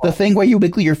the thing where you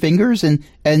wiggle your fingers and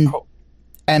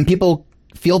people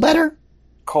feel better?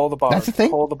 Call the bard. That's the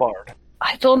thing? Call the bard.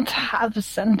 I don't have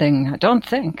sending, I don't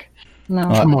think. No.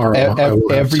 Tomorrow.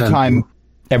 Every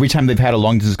time they've had a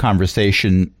long distance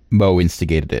conversation, Mo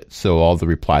instigated it. So all the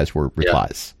replies were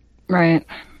replies. Yeah. Right.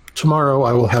 Tomorrow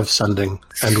I will have sending,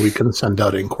 and we can send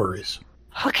out inquiries.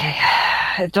 Okay.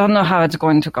 I don't know how it's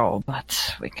going to go,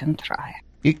 but we can try.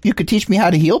 You could teach me how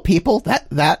to heal people.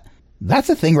 That's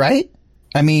a thing, right?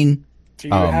 I mean, do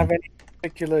you have any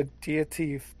particular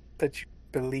deity that you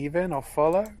believe in or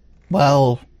follow?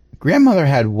 Well, grandmother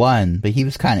had one, but he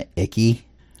was kind of icky.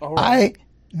 Right.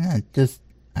 I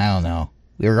don't know.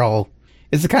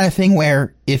 It's the kind of thing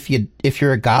where if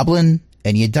you're a goblin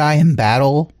and you die in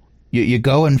battle, you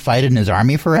go and fight in his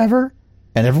army forever,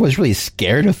 and everyone's really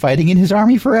scared of fighting in his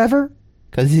army forever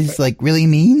because he's like really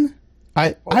mean.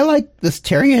 I like this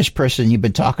Terius person you've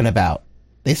been talking about.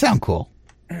 They sound cool.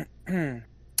 I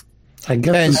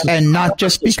guess and not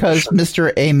just because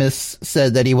Mr. Amos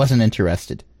said that he wasn't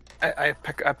interested. I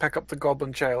pick up the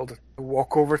goblin child,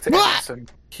 walk over to Amos, and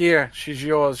here, she's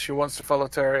yours. She wants to follow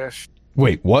Terius.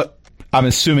 Wait, what? I'm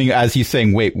assuming as he's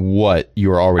saying, wait, what?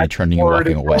 You are already turning and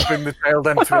walking away. Dropping the child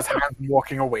into his hand and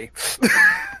walking away.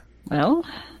 Well,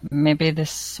 maybe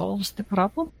this solves the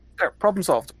problem. There, problem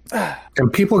solved.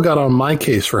 And people got on my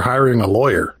case for hiring a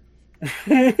lawyer.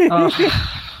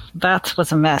 That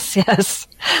was a mess, yes.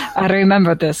 I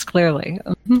remember this clearly.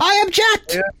 I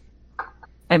object! Yeah.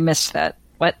 I missed that.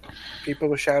 What? People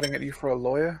were shouting at you for a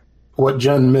lawyer? What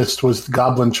Jen missed was the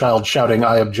goblin child shouting,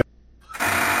 "I object."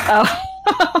 Oh,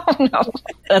 no.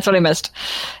 That's what I missed.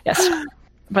 Yes.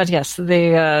 But yes,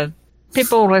 the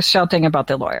people were shouting about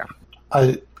the lawyer.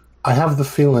 I have the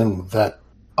feeling that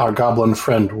our goblin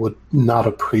friend would not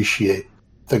appreciate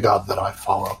the god that I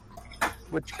follow.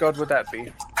 Which god would that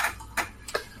be?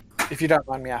 If you don't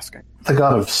mind me asking. The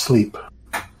god of sleep.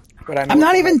 I'm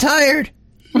not even tired.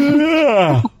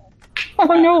 Oh,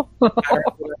 no.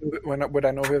 Would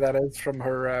I know who that is from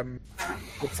her,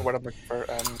 what's the word I'm looking for?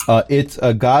 It's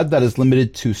a god that is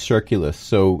limited to Circulus.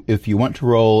 So if you want to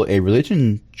roll a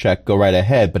religion check, go right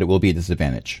ahead, but it will be a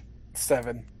disadvantage.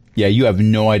 7. Yeah, you have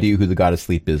no idea who the god of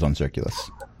sleep is on Circulus.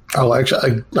 Oh,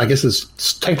 actually, I guess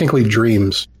it's technically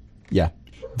dreams. Yeah.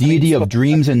 Deity of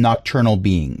dreams and nocturnal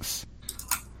beings.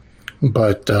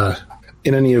 But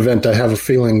in any event, I have a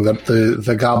feeling that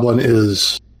the goblin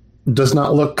does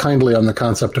not look kindly on the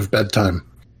concept of bedtime.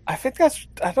 I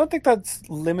don't think that's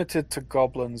limited to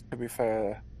goblins, to be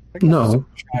fair. No,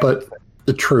 but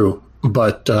true.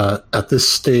 But at this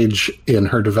stage in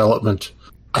her development,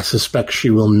 I suspect she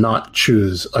will not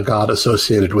choose a god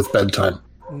associated with bedtime.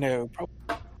 No, probably.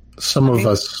 some of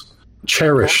us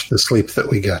cherish the sleep that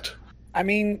we get. I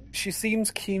mean, she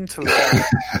seems keen to learn.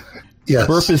 Yes.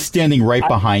 Burp is standing right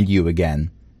behind you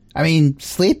again. I mean,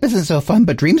 sleep isn't so fun,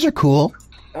 but dreams are cool.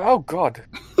 Oh, God.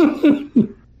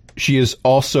 She is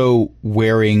also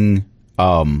wearing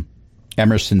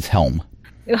Emerson's helm.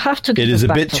 You have to give It is a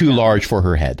back bit to too him. large for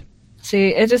her head. See,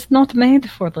 it is not made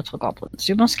for little goblins.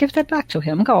 You must give that back to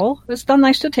him. Go. It's done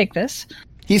nice to take this.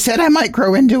 He said I might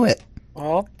grow into it.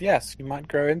 Well, yes, you might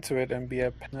grow into it and be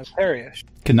a Penetarius.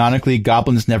 Canonically,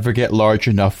 goblins never get large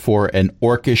enough for an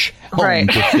orcish helm Right.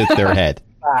 to fit their head.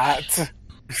 That.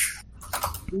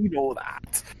 We know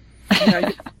that.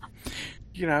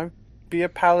 Be a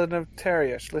paladin of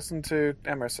Terius. Listen to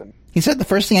Emerson. He said the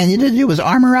first thing I needed to do was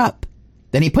armor up.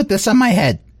 Then he put this on my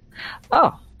head.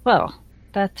 Oh, well,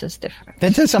 that is different.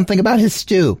 Then said something about his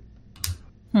stew.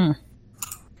 It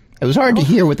was hard to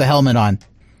hear with the helmet on.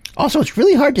 Also, it's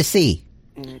really hard to see.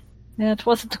 Yeah, it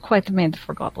wasn't quite made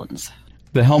for goblins.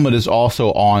 The helmet is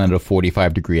also on at a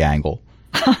 45-degree angle.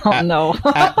 Oh, no.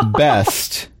 At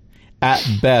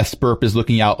best, Burp is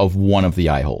looking out of one of the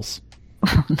eye holes.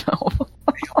 No.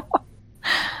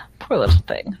 Poor little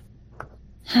thing.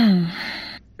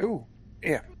 Ooh,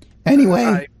 yeah.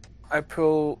 Anyway, I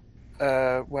pull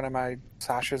one of my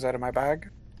sashes out of my bag,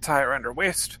 tie it around her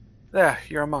waist. There,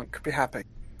 you're a monk. Be happy.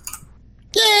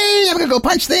 yay, I'm gonna go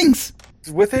punch things.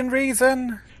 Within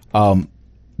reason.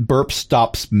 Burp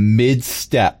stops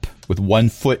mid-step with one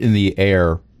foot in the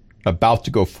air, about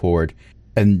to go forward,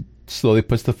 and slowly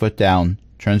puts the foot down,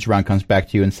 turns around, comes back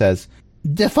to you, and says,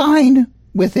 Define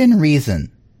within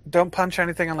reason. Don't punch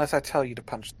anything unless I tell you to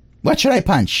punch. What should I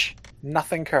punch?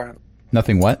 Nothing current.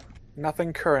 Nothing what?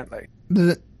 Nothing currently.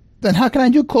 Then how can I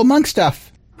do cool monk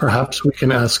stuff? Perhaps we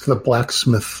can ask the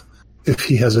blacksmith if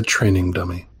he has a training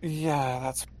dummy.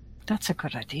 Yeah, That's a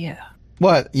good idea.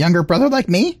 What, younger brother like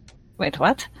me? Wait,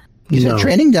 what? He's No. a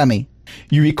training dummy.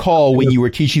 You recall when you were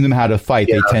teaching them how to fight,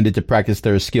 Yeah. they tended to practice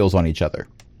their skills on each other.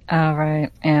 All right,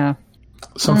 yeah.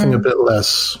 Something a bit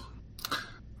less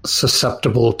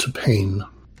susceptible to pain.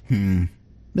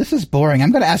 This is boring.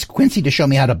 I'm going to ask Quincy to show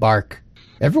me how to bark.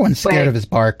 Everyone's scared Wait. of his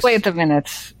barks. Wait a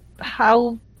minute.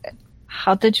 How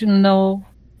did you know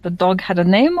the dog had a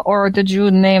name, or did you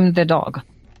name the dog?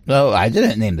 Oh, I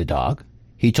didn't name the dog.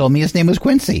 He told me his name was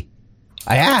Quincy.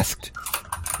 I asked.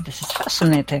 This is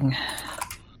fascinating.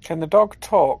 Can the dog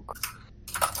talk?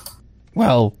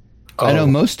 Well, I know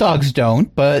most dogs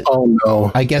don't, but Oh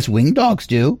no. I guess winged dogs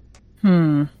do.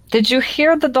 Did you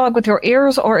hear the dog with your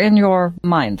ears or in your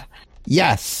mind?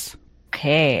 Yes.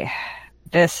 Okay,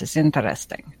 this is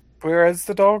interesting. Where is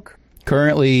the dog?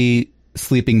 Currently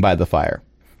sleeping by the fire.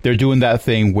 They're doing that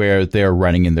thing where they're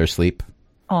running in their sleep.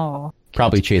 Oh,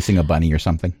 Probably chasing a bunny or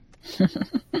something.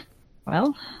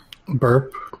 well,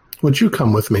 Burp, would you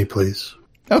come with me, please?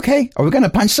 Okay, are we going to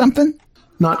punch something?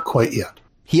 Not quite yet.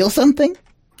 Heal something?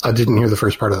 I didn't hear the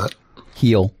first part of that.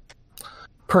 Heal.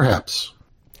 Perhaps.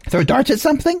 Throw darts at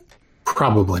something?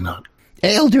 Probably not.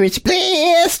 Eldritch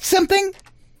Blast something?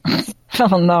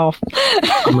 oh no.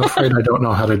 I'm afraid I don't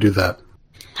know how to do that.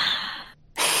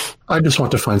 I just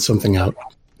want to find something out.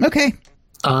 Okay.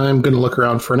 I'm going to look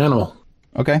around for an animal.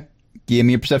 Okay. Give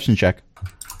me a perception check.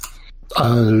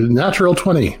 Natural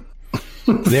 20.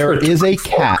 There is a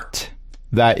cat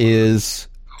that is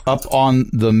up on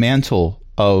the mantle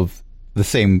of the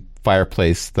same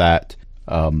fireplace that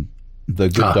the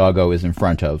good doggo is in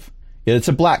front of. It's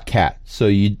a black cat, so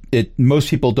most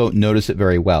people don't notice it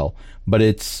very well, but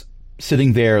it's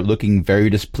sitting there looking very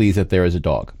displeased that there is a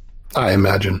dog. I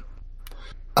imagine.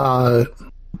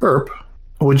 Burp,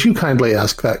 would you kindly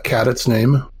ask that cat its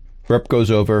name? Burp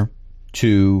goes over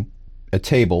to a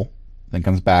table, then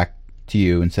comes back to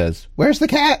you and says, Where's the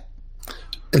cat?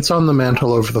 It's on the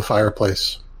mantle over the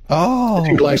fireplace. Oh, If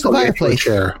you'd like, where's the I'll get you a fireplace?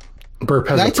 chair. Burp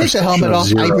has Can a I take the perception helmet of off?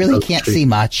 I 0, really doesn't can't she? see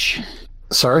much.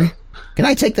 Sorry? Can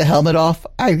I take the helmet off?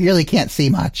 I really can't see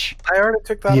much. I already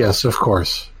took that. Yes, of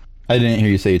course. I didn't hear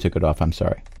you say you took it off. I'm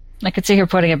sorry. I could see her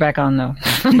putting it back on, though.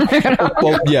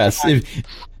 Well, yes. If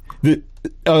the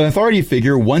authority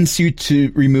figure wants you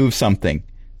to remove something,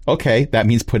 okay, that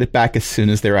means put it back as soon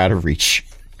as they're out of reach.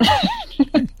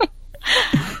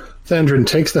 Thandrin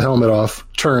takes the helmet off,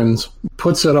 turns,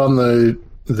 puts it on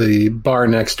the bar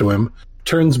next to him,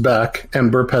 turns back,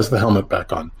 and Burp has the helmet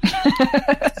back on.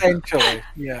 Essentially,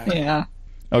 yeah. yeah.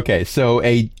 Okay, so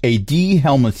a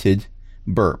de-helmeted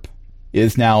Burp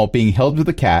is now being held with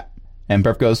a cat, and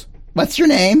Burp goes, What's your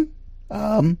name?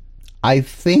 I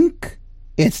think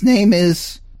its name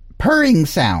is Purring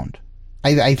Sound.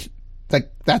 I like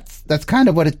that's kind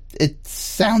of what it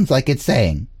sounds like it's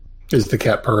saying. Is the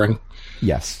cat purring?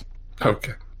 yes.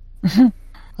 Okay.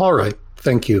 All right.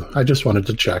 Thank you. I just wanted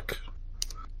to check.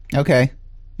 Okay.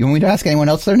 You want me to ask anyone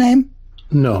else their name?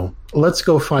 No. Let's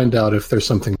go find out if there's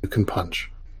something you can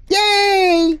punch.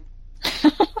 Yay!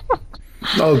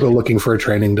 I'll go looking for a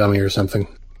training dummy or something.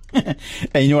 And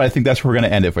you know what? I think that's where we're going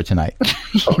to end it for tonight.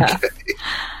 Okay.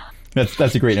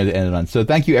 That's a great note to end it on. So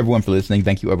thank you, everyone, for listening.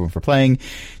 Thank you, everyone, for playing.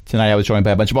 Tonight I was joined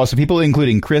by a bunch of awesome people,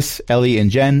 including Chris, Ellie,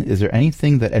 and Jen. Is there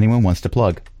anything that anyone wants to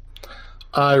plug?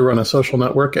 I run a social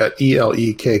network at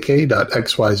elekk.xyz.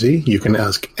 You can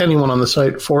ask anyone on the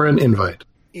site for an invite.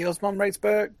 Eel's mom writes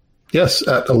book. Yes,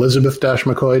 at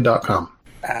elizabeth-mccoy.com.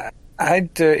 I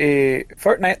do a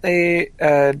fortnightly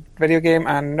video game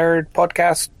and nerd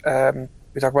podcast.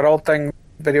 We talk about all things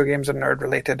video games and nerd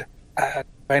related.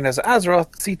 Mine is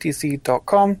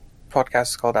AzerothCTC.com. Podcast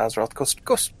is called Azeroth Coast to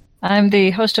Coast. I'm the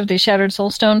host of the Shattered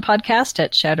Soulstone podcast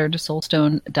at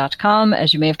shatteredsoulstone.com.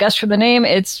 As you may have guessed from the name,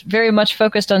 it's very much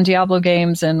focused on Diablo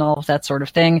games and all of that sort of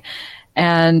thing.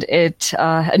 And a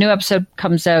new episode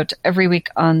comes out every week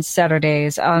on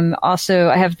Saturdays. Also,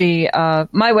 I have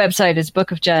my website is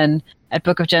Book of Jen at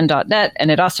bookofjen.net,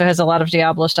 and it also has a lot of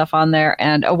Diablo stuff on there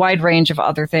and a wide range of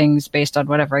other things based on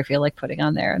whatever I feel like putting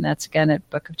on there. And that's again at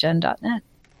bookofjen.net.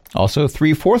 Also,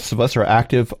 3/4 of us are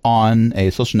active on a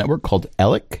social network called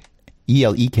Elekk,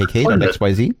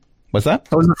 ELEKK.xyz. What's that?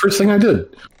 That was the first thing I did.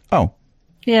 Oh.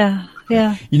 Yeah.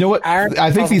 You know what?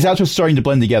 I think these outros are starting to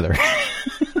blend together.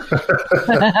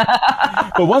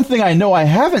 But one thing I know I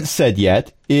haven't said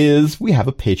yet is we have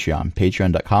a Patreon.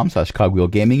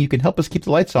 Patreon.com/cogwheelgaming. You can help us keep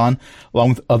the lights on along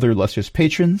with other illustrious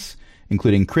patrons,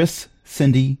 including Chris,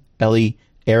 Cindy, Ellie,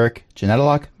 Eric,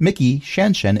 Janetalock, Mickey,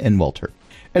 Shanshen, and Walter.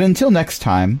 And until next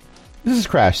time, this is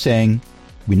Crash saying,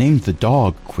 we named the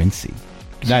dog Quincy.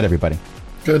 Good night, everybody.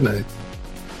 Good night.